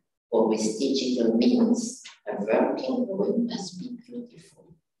 or with digital means, a working drawing must be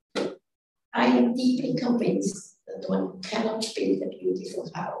beautiful. I am deeply convinced that one cannot build a beautiful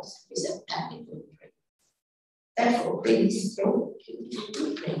house with a pen blueprint. Therefore, please draw beautiful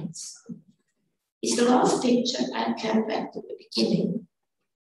blueprints. This last picture, I come back to the beginning.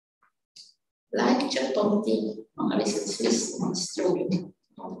 Like Chaponti, Alison Smith in this drawing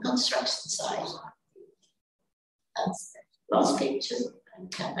on the construction side. That's the last picture,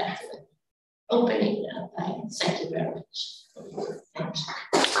 and come back to the opening. And thank you very much for your attention.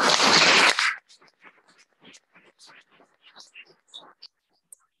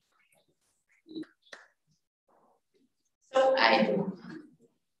 So I'm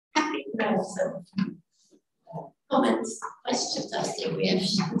happy to have some comments, questions. I think we have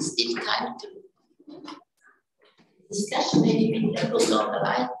still time to discussion. Maybe we can go down the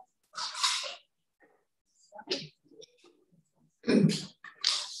line.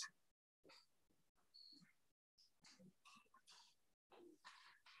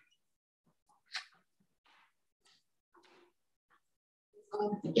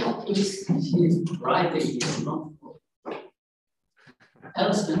 Yeah, please. She's writing, not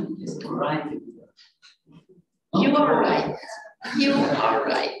Alison is writing. You are right. You are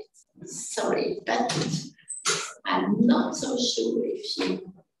right. Sorry, but I'm not so sure if she.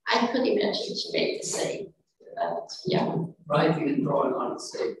 I could imagine she made the same. But yeah. Writing and drawing are the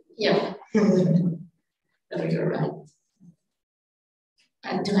same. Yeah. No, you're right.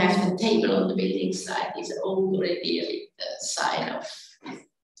 And to have the table on the building site is already a sign of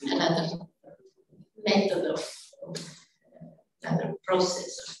another method of another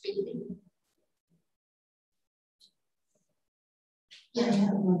process of building. Yeah, I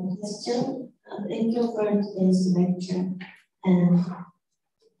have one question. Thank you for today's lecture. And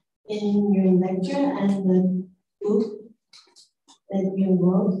in your lecture and the book that you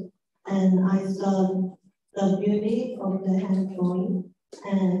wrote, and I saw the beauty of the hand drawing,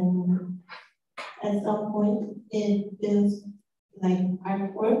 and at some point it feels like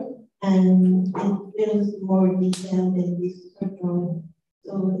artwork, and it feels more detailed than this drawing.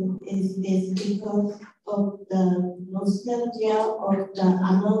 So is this because of the nostalgia of the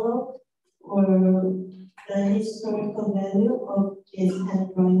analog, or the historical value of this hand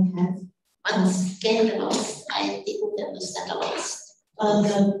drawing has? Once again, the last, I didn't understand the last.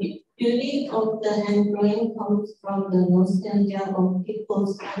 The beauty of the hand drawing comes from the nostalgia of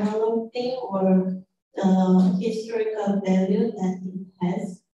people's analog thing or the historical value that it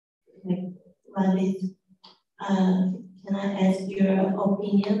has. Like, what is, can I ask your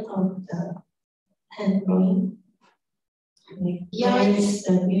opinion of the hand drawing? Like, Yeah, where is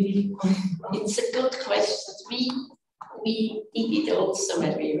the beauty comes from? It's a good question. We did it also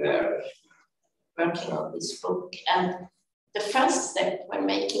when we were working on this book. And the first step when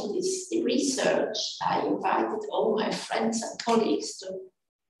making this research, I invited all my friends and colleagues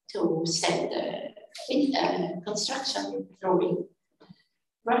to send a construction drawing,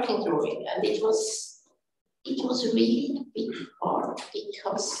 working drawing. And it was really a big part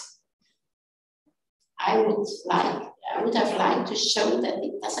because I would have liked to show that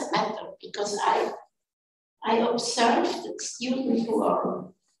it doesn't matter because I observed that students who are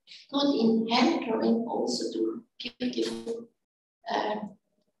good in hand drawing also do beautiful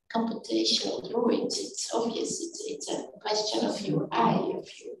computational drawings. It's obvious, it's a question of your eye, of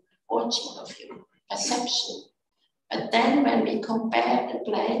your watching, of your perception. But then when we compare the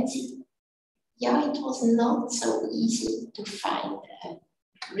plans, it was not so easy to find a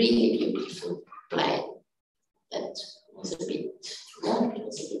really beautiful plan that was a bit wrong, it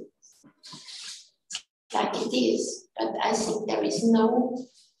was a bit like it is. But I think there is no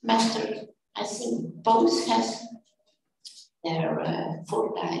matter. I think both have their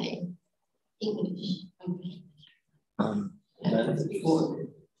Vorteile in English.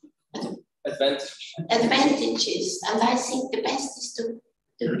 Advantages, and I think the best is to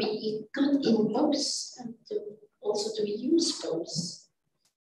be good in both and also to use both.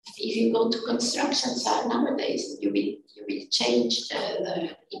 If you go to construction site nowadays, you will change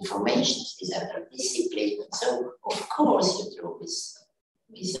the information, these other disciplines. So of course you draw with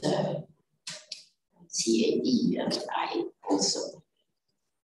CAD, and I also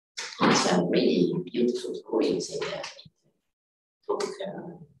some really beautiful drawings in the book,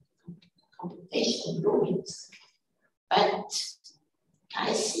 computational drawings. But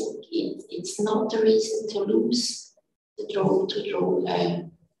I think it's not a reason to lose to draw a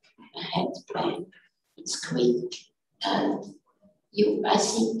hand plan. It's quick, and I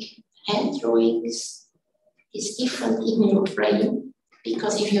think hand drawings is different in your brain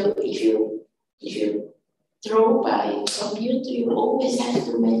because if you draw by computer, you always have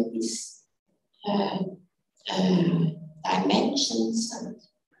to make these dimensions, and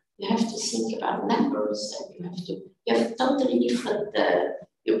you have to think about numbers, and you have totally different.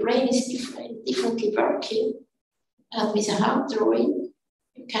 Your brain is differently working, and with a hand drawing,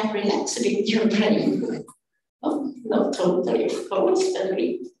 you can relax a bit your brain. Not totally, of course, but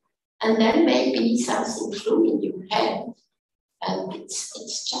read. And then maybe something flew in your hand, and it's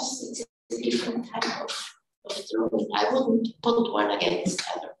a different type of drawing. I wouldn't put one against the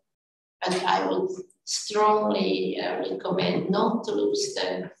other, but I would strongly recommend not to lose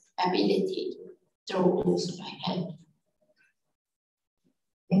the ability to draw also by hand.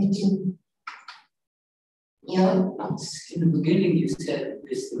 Thank you. Yeah. In the beginning, you said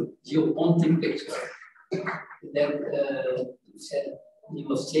this geopontic picture that you said you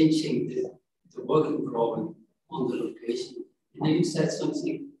was changing the working drawing on the location. And then you said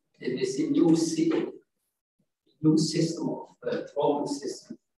something that is a new system of drawing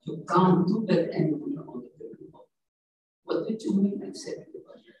system. You can't do that anymore on the building. What did you mean exactly?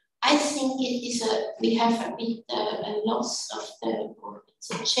 I think it is we have a bit a loss of or it's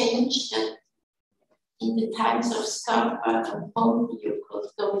a change that in the times of Scarpa and Pond, you could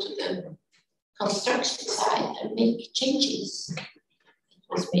go to the construction site and make changes. It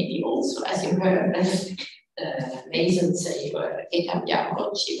was maybe also, as you heard, the masons say,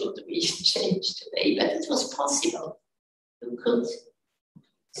 she would be changed today, but it was possible. You could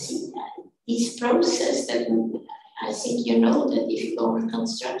see this process that I think you know that if you go on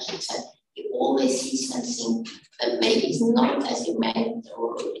construction site, you always see something that maybe is not as you meant,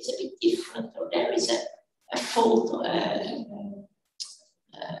 or is a bit different, or there is a fault,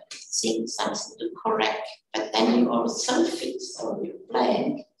 something to correct, but then you are so fixed on your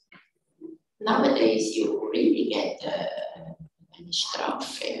plan. Nowadays, you really get a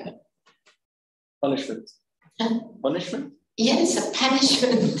Strafe. Punishment. Huh? Punishment? Yes, a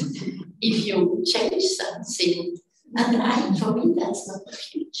punishment if you change something. And for me, that's not the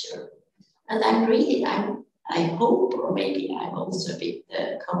future. And I hope, or maybe I'm also a bit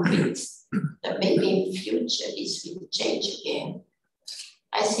convinced that maybe in the future this will change again.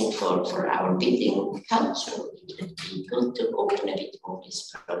 I think for our building culture, it would be good to open a bit more this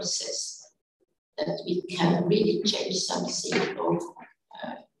process. that we can really change something or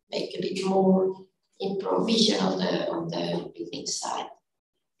make a bit more improvisation on the building side.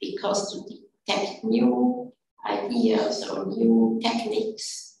 Because to detect new ideas or new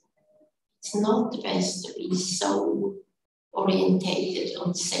techniques, it's not the best to be so orientated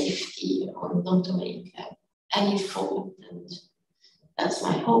on safety or not to make any fault. And that's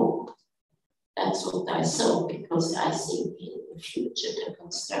my hope. That's what I saw, because I think in the future, the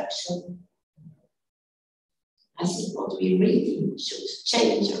construction, I think what we really should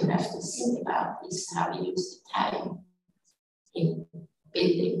change or have to think about is how we use the time in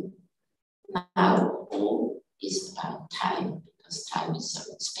building. Now all is about time, because time is so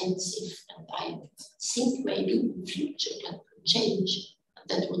expensive, and I think maybe in the future that could change, and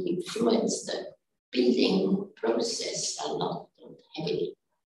that would influence the building process a lot and heavily.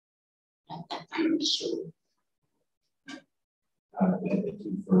 And that I'm sure. Thank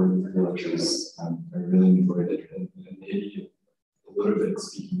you for your lectures. I really enjoyed it, and maybe a little bit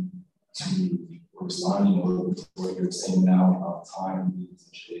speaking to or responding a little bit to what you're saying now about time being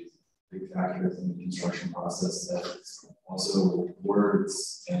such a big factor in the construction process, that also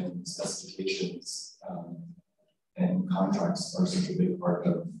words and specifications and contracts are such a big part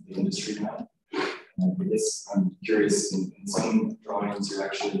of the industry now. I guess I'm curious, in some drawings you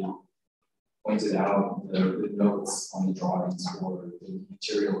actually pointed out the notes on the drawings or the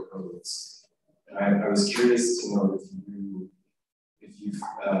material codes. And I was curious to know if you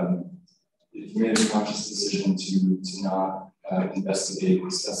made a conscious decision to not investigate the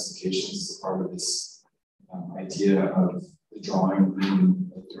specifications as a part of this idea of the drawing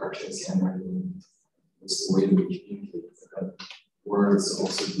being the directions handwritten, was the way that we communicate, that words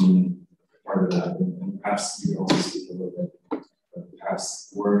also being part of that, and perhaps you could also speak a little bit.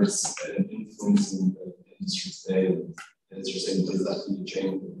 Perhaps words influencing the industry today, and as you're saying, does that need to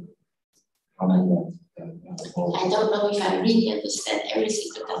change? How might that evolve? I don't know if I really understand everything,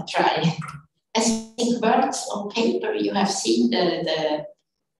 but I'll try. I think words on paper, you have seen the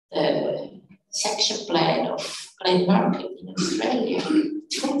section plan of Glen Market in Australia,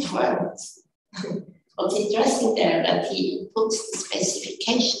 2 words. What's interesting there that he puts the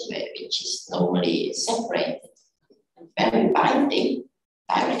specification there, which is normally separated. Very binding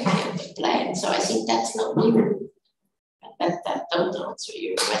directly on the plan. So I think that's not new. That don't answer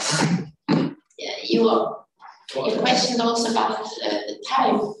your question. Yeah, your question also about the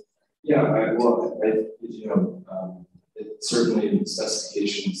time. Yeah, certainly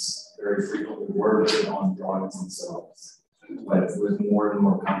specifications very frequently were written on drawings themselves. But with more and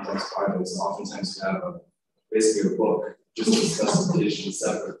more complex projects, oftentimes you have basically a book, just the specifications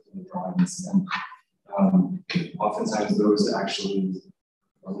separate from the drawings. And oftentimes those actually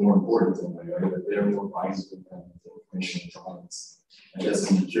are more important than they are. They're more binding than the information in drawings. I guess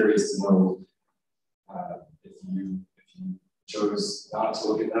I'm curious to know if you chose not to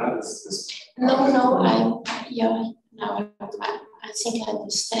look at that as this. No, I think I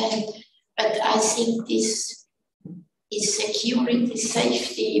understand, but I think this is security,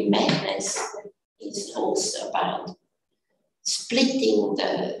 safety, madness is also about splitting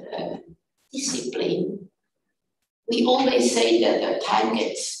the discipline. We always say that the time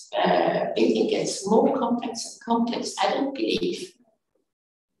building gets more complex and complex. I don't believe,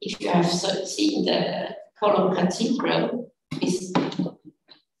 if you have seen the Cologne Cathedral, is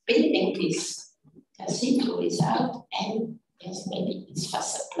building this cathedral without any, yes, maybe it's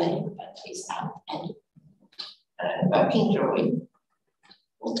facade plan, but without any working drawing.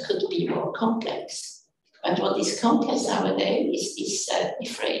 What could be more complex? But what is complex nowadays is this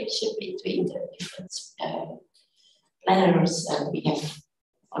differentiation between the different planners, and we have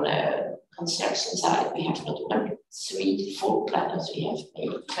on a construction side, we have not 1, 3, 4 planners, we have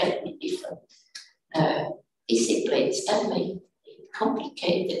maybe 20 different disciplines. That may be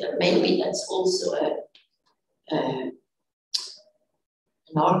complicated, and maybe that's also an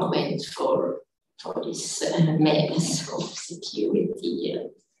argument for this madness of security.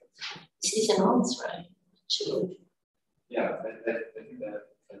 This is an answer, I'm sure. Yeah, I think that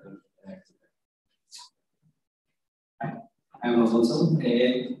connects. I'm Alfonso.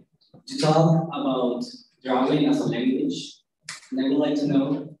 To talk about drawing as a language, and I would like to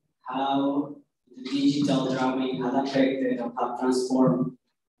know how the digital drawing has affected or have transformed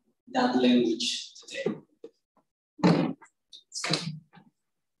that language today.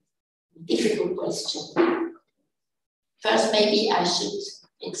 Difficult question. First, maybe I should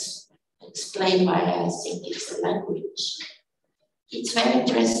explain why I think it's a language. It's very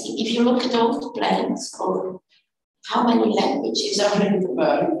interesting. If you look at old plans, or how many languages are in the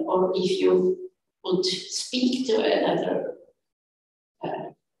world, or if you would speak to another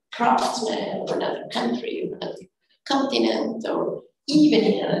craftsman of another country, or another continent, or even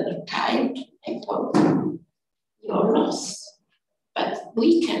in another time, epoch, you're lost. But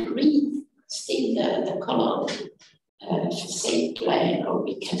we can read still the Cologne facade plan, or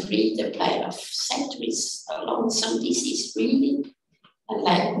we can read the plan of centuries along. So this is really a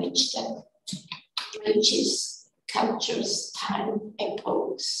language that bridges cultures, time,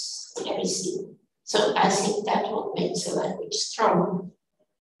 epochs, everything. So I think that what makes a language strong,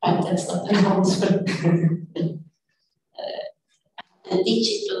 but that's not the answer. The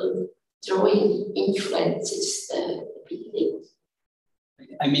digital drawing influences the beginning.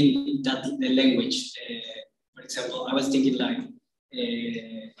 I mean that the language, for example, I was thinking like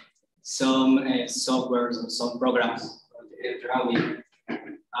some softwares or some programs for the drawing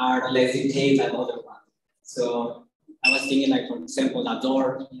are less detailed than other ones. So I was thinking like, for example, a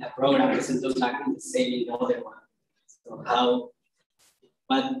door in a program doesn't look like the same in the other one. So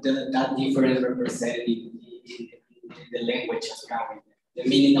what that difference represents in the language of drawing. The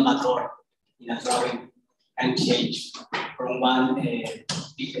meaning of a door in a drawing can change from one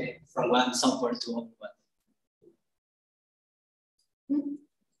software to another one.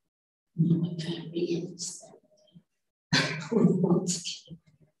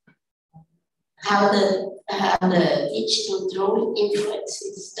 How the digital drawing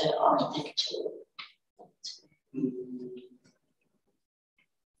influences the architecture.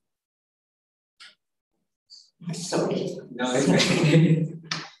 Sorry. No, it's okay.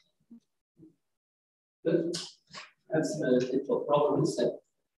 That's a little problem is that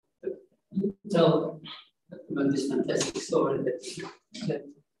you tell this fantastic story that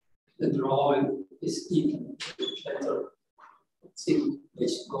the drawing is even better thing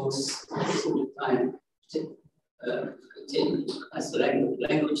which goes through the time. As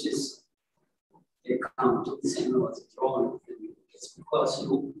languages, they come to the same as the drawing. It's because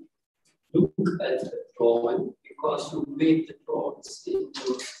you look at the drawing, because you make the drawings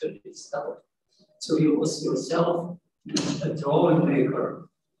into itself. So you was yourself a drawing maker.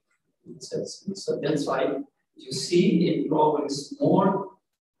 So that's why you see in drawings more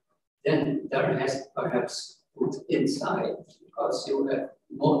than there has perhaps put inside, because you have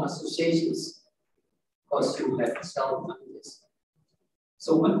more associations, because you have self-knowledge.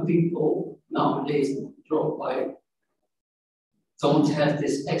 So when people nowadays draw by, don't have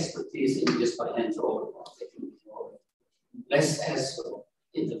this expertise in just by hand drawing or technical drawing, less as so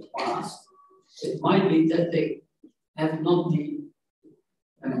in the past, it might be that they have not developed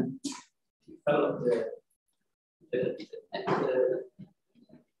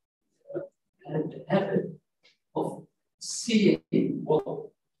the habit of seeing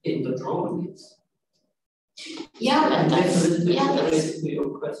what in the drawing is. Yeah, but that's,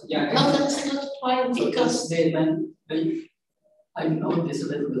 your question. Yeah, no, that's a good point, because then I know this a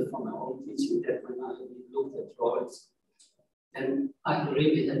little bit from my own teaching, that when I looked at drawings, and I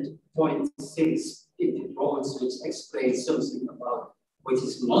really had to point things in the drawings which explain something about which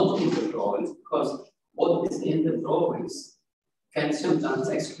is not in the drawings, because what is in the drawings can sometimes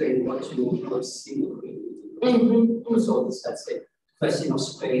explain what you will see. Mm-hmm. So that's a question of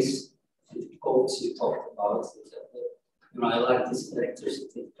space and the codes you talked about. I like this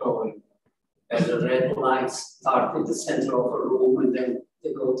electricity drawing, where the red lights start in the center of a room and then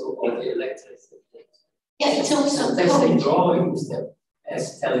they go to all the electricity. Yeah, it's also that's the drawings that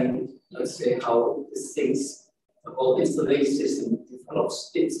as telling, let's say, how the things, the whole installation system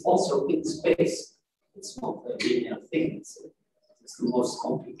develops. It's also in space. It's not a linear thing. It's the most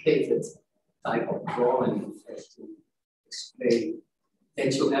complicated type of drawing, in fact, to explain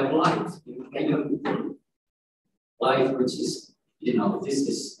that you have light. You can light, which is, this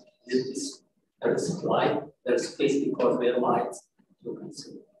is there is light, there's space because we have light. You can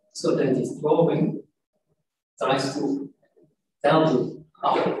see. So then this drawing tries to tell you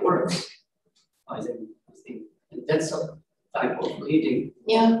how it works. I think and that's a type of reading.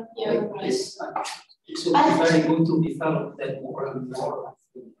 Yeah, like right. This, it would be very good to develop that more and more, I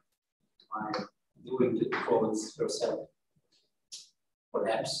think, by doing the drawings yourself.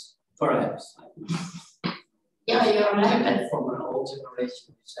 Perhaps. Yeah, you're right. And from an old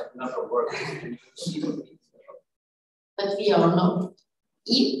generation, which have never worked in but we are not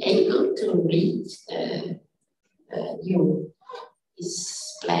able to read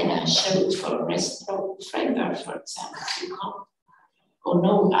this plan I showed for restaurant framework, for example. You can't. Oh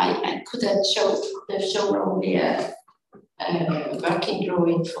no, I could have shown only a working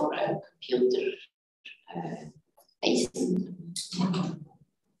drawing for a computer based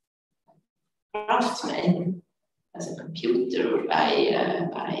craftsman as a computer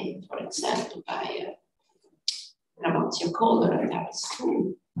by for example, by what's your color, and that is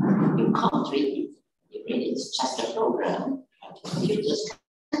true. You can't read it. You read it, it's just a program, but the computers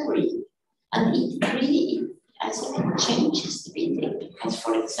can read. And it really, I think it changes the building, because,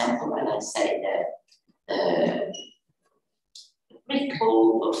 for example, when I say the brick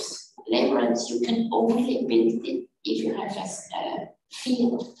wall of Leverance, you can only build it if you have a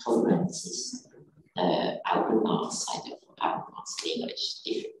field tolerances. Augenmaß, I don't know, Augenmaß in English,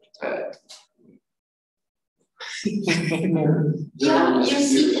 different word. Yeah, you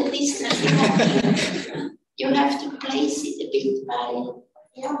see the distance, you have to place it a bit by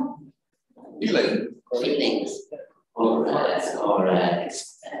feelings or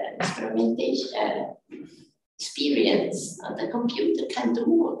experimentation, experience. And the computer can do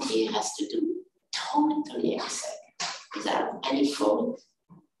what he has to do totally exact without any fault.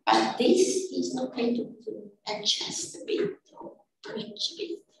 But this is not able to adjust a bit or bridge a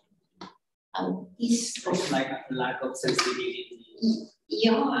bit. And this it's like a lack of sensitivity.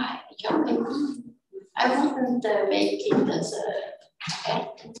 Yeah, maybe. I wouldn't make it as a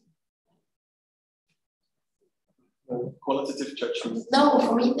qualitative judgment. No,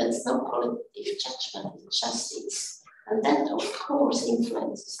 for me that's not qualitative judgment. It's just it's, and that of course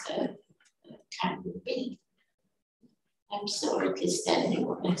influences the kind of building. Absolutely standing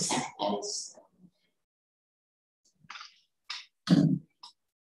on acceptance.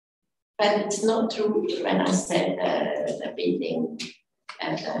 But it's not true when I said the building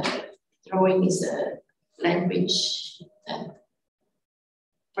and drawing is a language that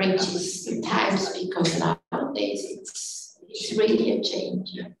bridges the times, because nowadays it's really a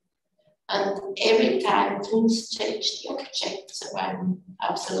change. And every time tools change the object, so I'm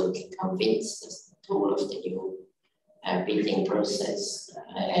absolutely convinced that the tool of the new building process,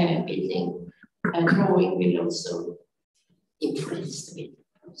 drawing will also influence the building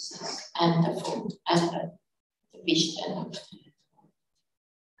process and the form and the vision of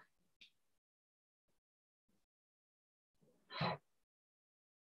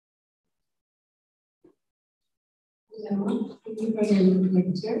Hello, thank you for your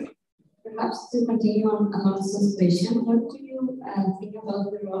lecture. Perhaps to continue on Alonso's question, what do you think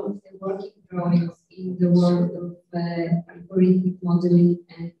about the role of the working drawings in the world of algorithmic modeling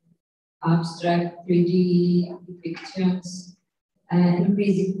and abstract 3D depictions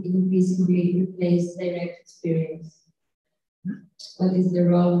increasingly replace direct experience? What is the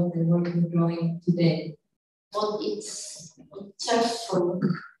role of the working drawing today? Well, it's just for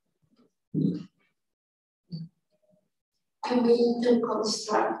you mean to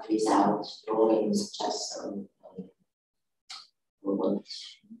construct without drawings, just on what?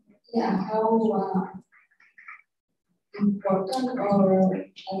 Yeah, how important, or I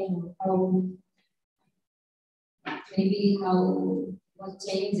don't know, how maybe what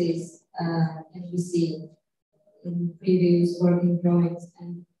changes can we see in previous working drawings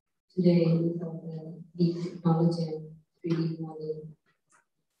and today with all the deep technology and 3D modeling?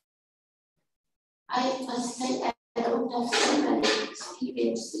 I must say I don't have so many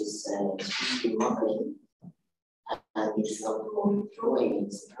experiences in modeling, and it's not more drawing,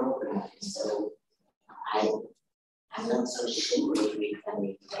 it's a program. So I'm not so sure if we can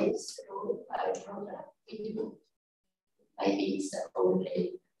replace the drawing by a program. Maybe it's the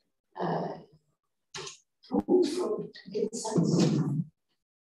only tool for it to get something.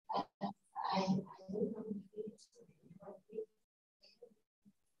 I don't know.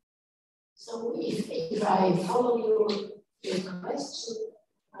 So if I follow your question,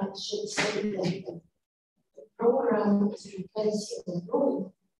 I should say that the program is replacing the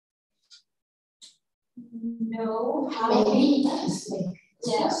drawing. No, Maybe that's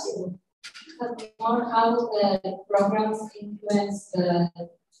yes, but more how the programs influence the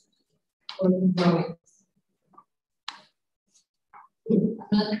working drawings.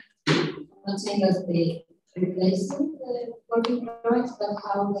 I'm not saying that they replacing the working drawings, but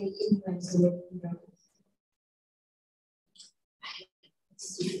how they influence the working drawings.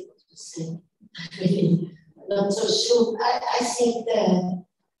 It's difficult to say. I'm not so sure. I think that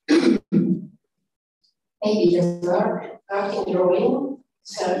maybe the working drawing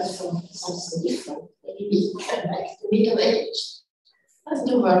serves for something different. Maybe we can back to Middle Age and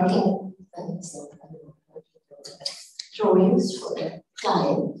do working, and it's not drawings for the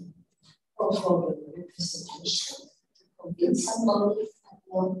client or for the representation, or build somebody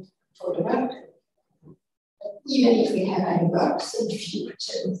and for the work. Even if we have any works in the future,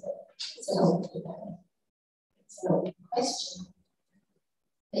 it's an open question.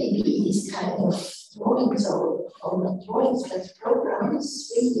 Maybe this kind of drawings or not drawings, but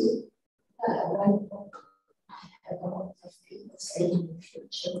programs really when I have a lot of people saying in the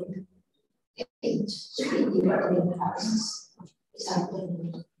future, 8, 3, really working houses without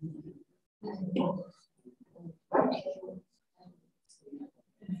living and working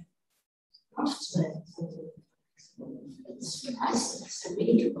craftsmen. It's a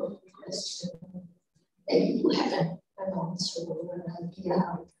really good question. Maybe you have an answer or an idea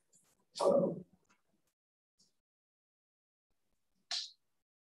how to follow.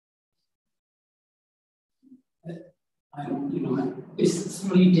 It's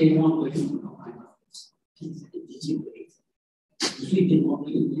 3D modeling. Digitally. 3D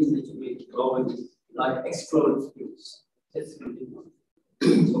modeling is digitally drawing like exploded views. That's 3D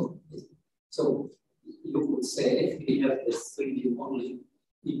modeling. So you would say if we have this 3D modeling,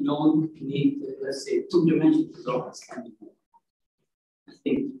 we don't need, let's say, two-dimensional drawings anymore. I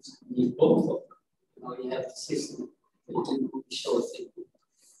think we need both of them. You have the system that shows it.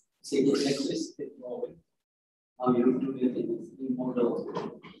 Say the electricity drawing. How you do it in a model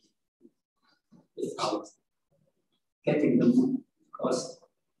without getting them, because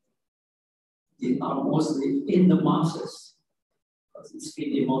they are mostly in the masses. Because it's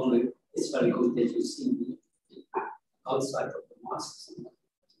 3D modeling, it's very good that you see the outside of the masses.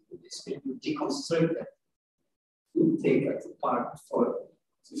 When you deconstruct that, you take that apart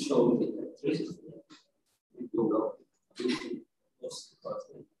to show the electricity. And you will really lost because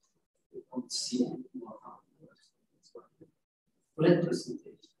you don't see anymore how it works.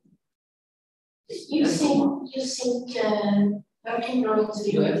 Representation. You think working drawings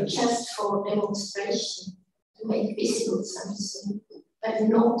will be just for demonstration to make visible something, but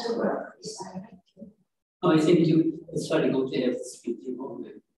not to work with directly? No, I think it's very good to have this 3D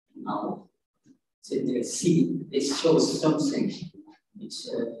modeling now. So they show something which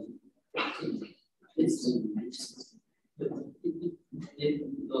it's dimensions, but it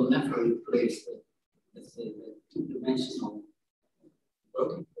will never replace the two-dimensional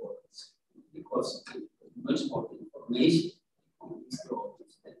working forms, because much more information on these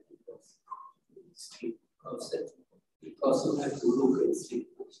drawings than because it's three concept. Because you have to look at three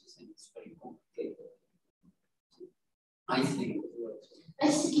dimensions and it's very complicated. I think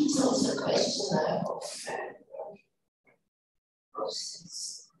it's also a question of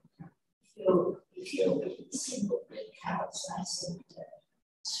process. If you're really simple brick house, I think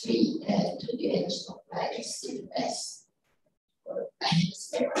three two-dimensional plan is still the best.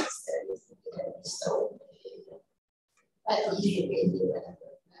 But if you really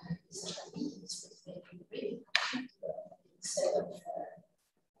means with making really instead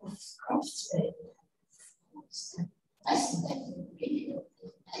of craftsmen, I think that you really don't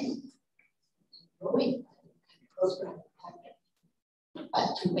need any drawing program. But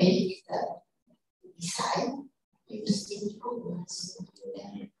to make the design, you just improvements to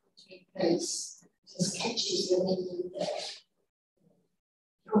replace the sketches you need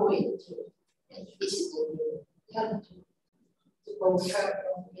drawing to make visible, to go further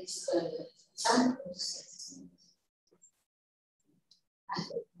with the design process. I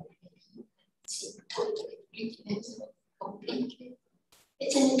don't see totally completely.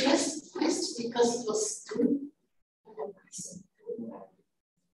 It's an interesting question because it was two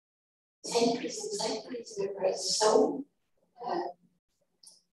centuries and centuries we were so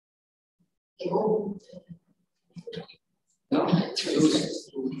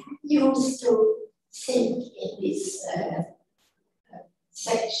used to think in this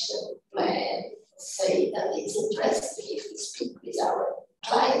section plan, say that it's interesting if we speak with our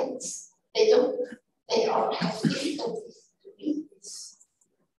clients. They have difficulties to read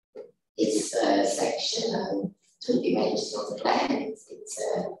this section and two-dimensional plans.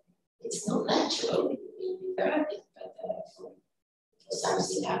 It's not natural. We learn it, but for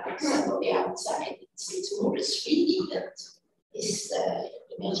something happens on the outside, it's more 3D that is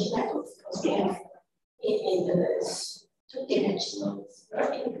imaginable, because we have in the two-dimensional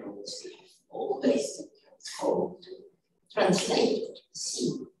working groups, we have always to transform, to translate what we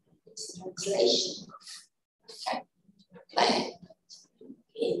see. It's a translation of fact, plan.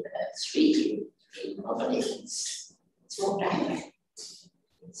 In 3D modeling, it's more direct.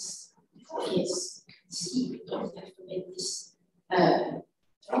 It's obvious. You can see we don't have to make this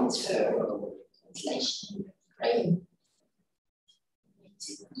transfer or translation frame.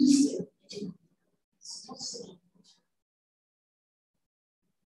 It's easier. It's possible.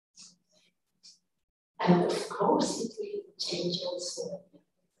 And of course, it will change also.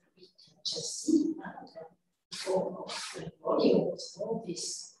 We can just see the form of volumes, all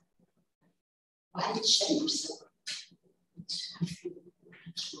these wild shapes.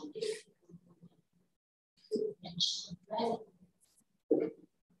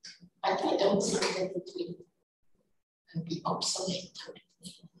 But I don't think that it will be obsolete.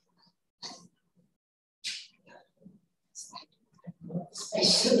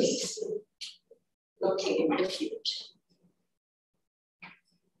 especially looking in the future.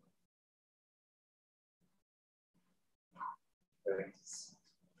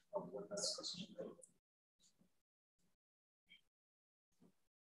 One last question.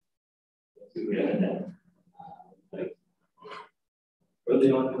 To Annette. Like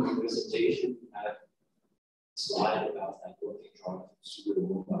early on in the presentation, you had a slide about that working drawing from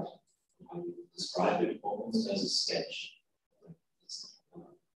Spiro, but how you describe it almost as a sketch.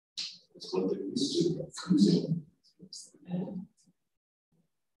 It's what they're used to using. And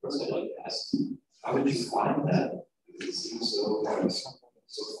first, I'd like to ask, how did you find that? Because it seems so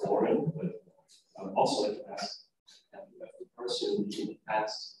foreign, but I'd also like to ask, have you ever personally in the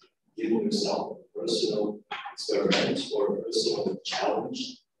past given yourself a personal experiment or a personal challenge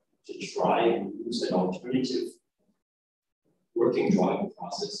to try and use an alternative working drawing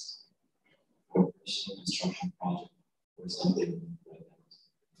process for a personal construction project or something like that?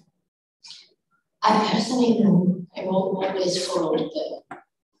 I personally know I've always followed the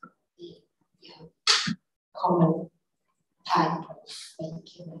common type of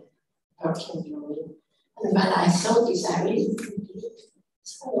making a working drawing. And when I saw this, I really didn't believe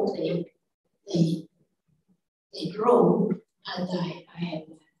it's all they draw, and I had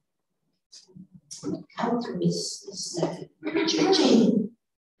an encounter with Richard Jane.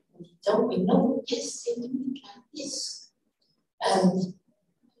 He told me, no, yes, they do it like this. And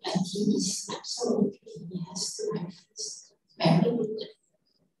he is absolutely, he has to have this very good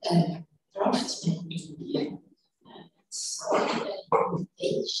draftsman.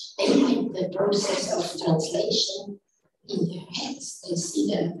 They make the process of translation in their heads. They see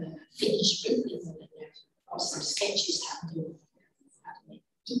the finished building and there are some sketches how to make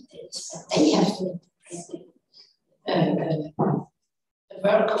details, but they have to interpret the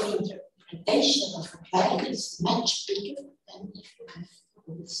work of interpretation of a plan is much bigger than if you have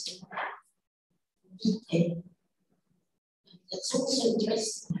all this detail. That's also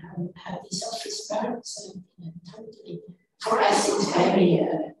interesting how this office works. Totally, for us, it's very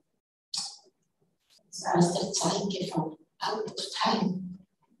out of time.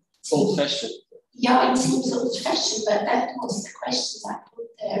 Old fashioned. Yeah, it seems old fashioned, but that was the question I put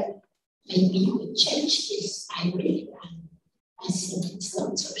there. Maybe you would change this. I think it's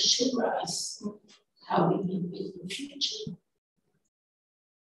not so sure as how we will be in the future.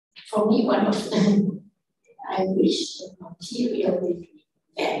 For me, one of them, I wish the material would be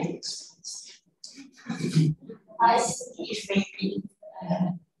very expensive. I think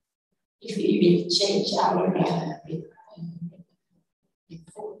if we will change our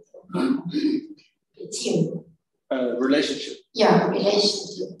Relationship. Yeah, relation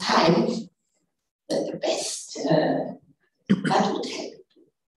to time, the best, that would help.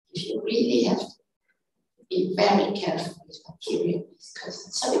 If you really have to be very careful with materials, because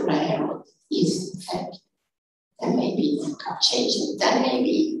it's so rare what it is, in fact, then maybe you can change it, then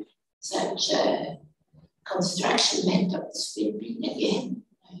maybe such construction methods will be again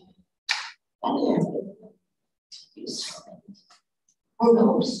useful. Who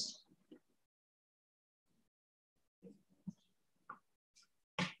knows?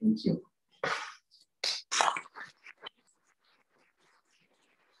 Thank you.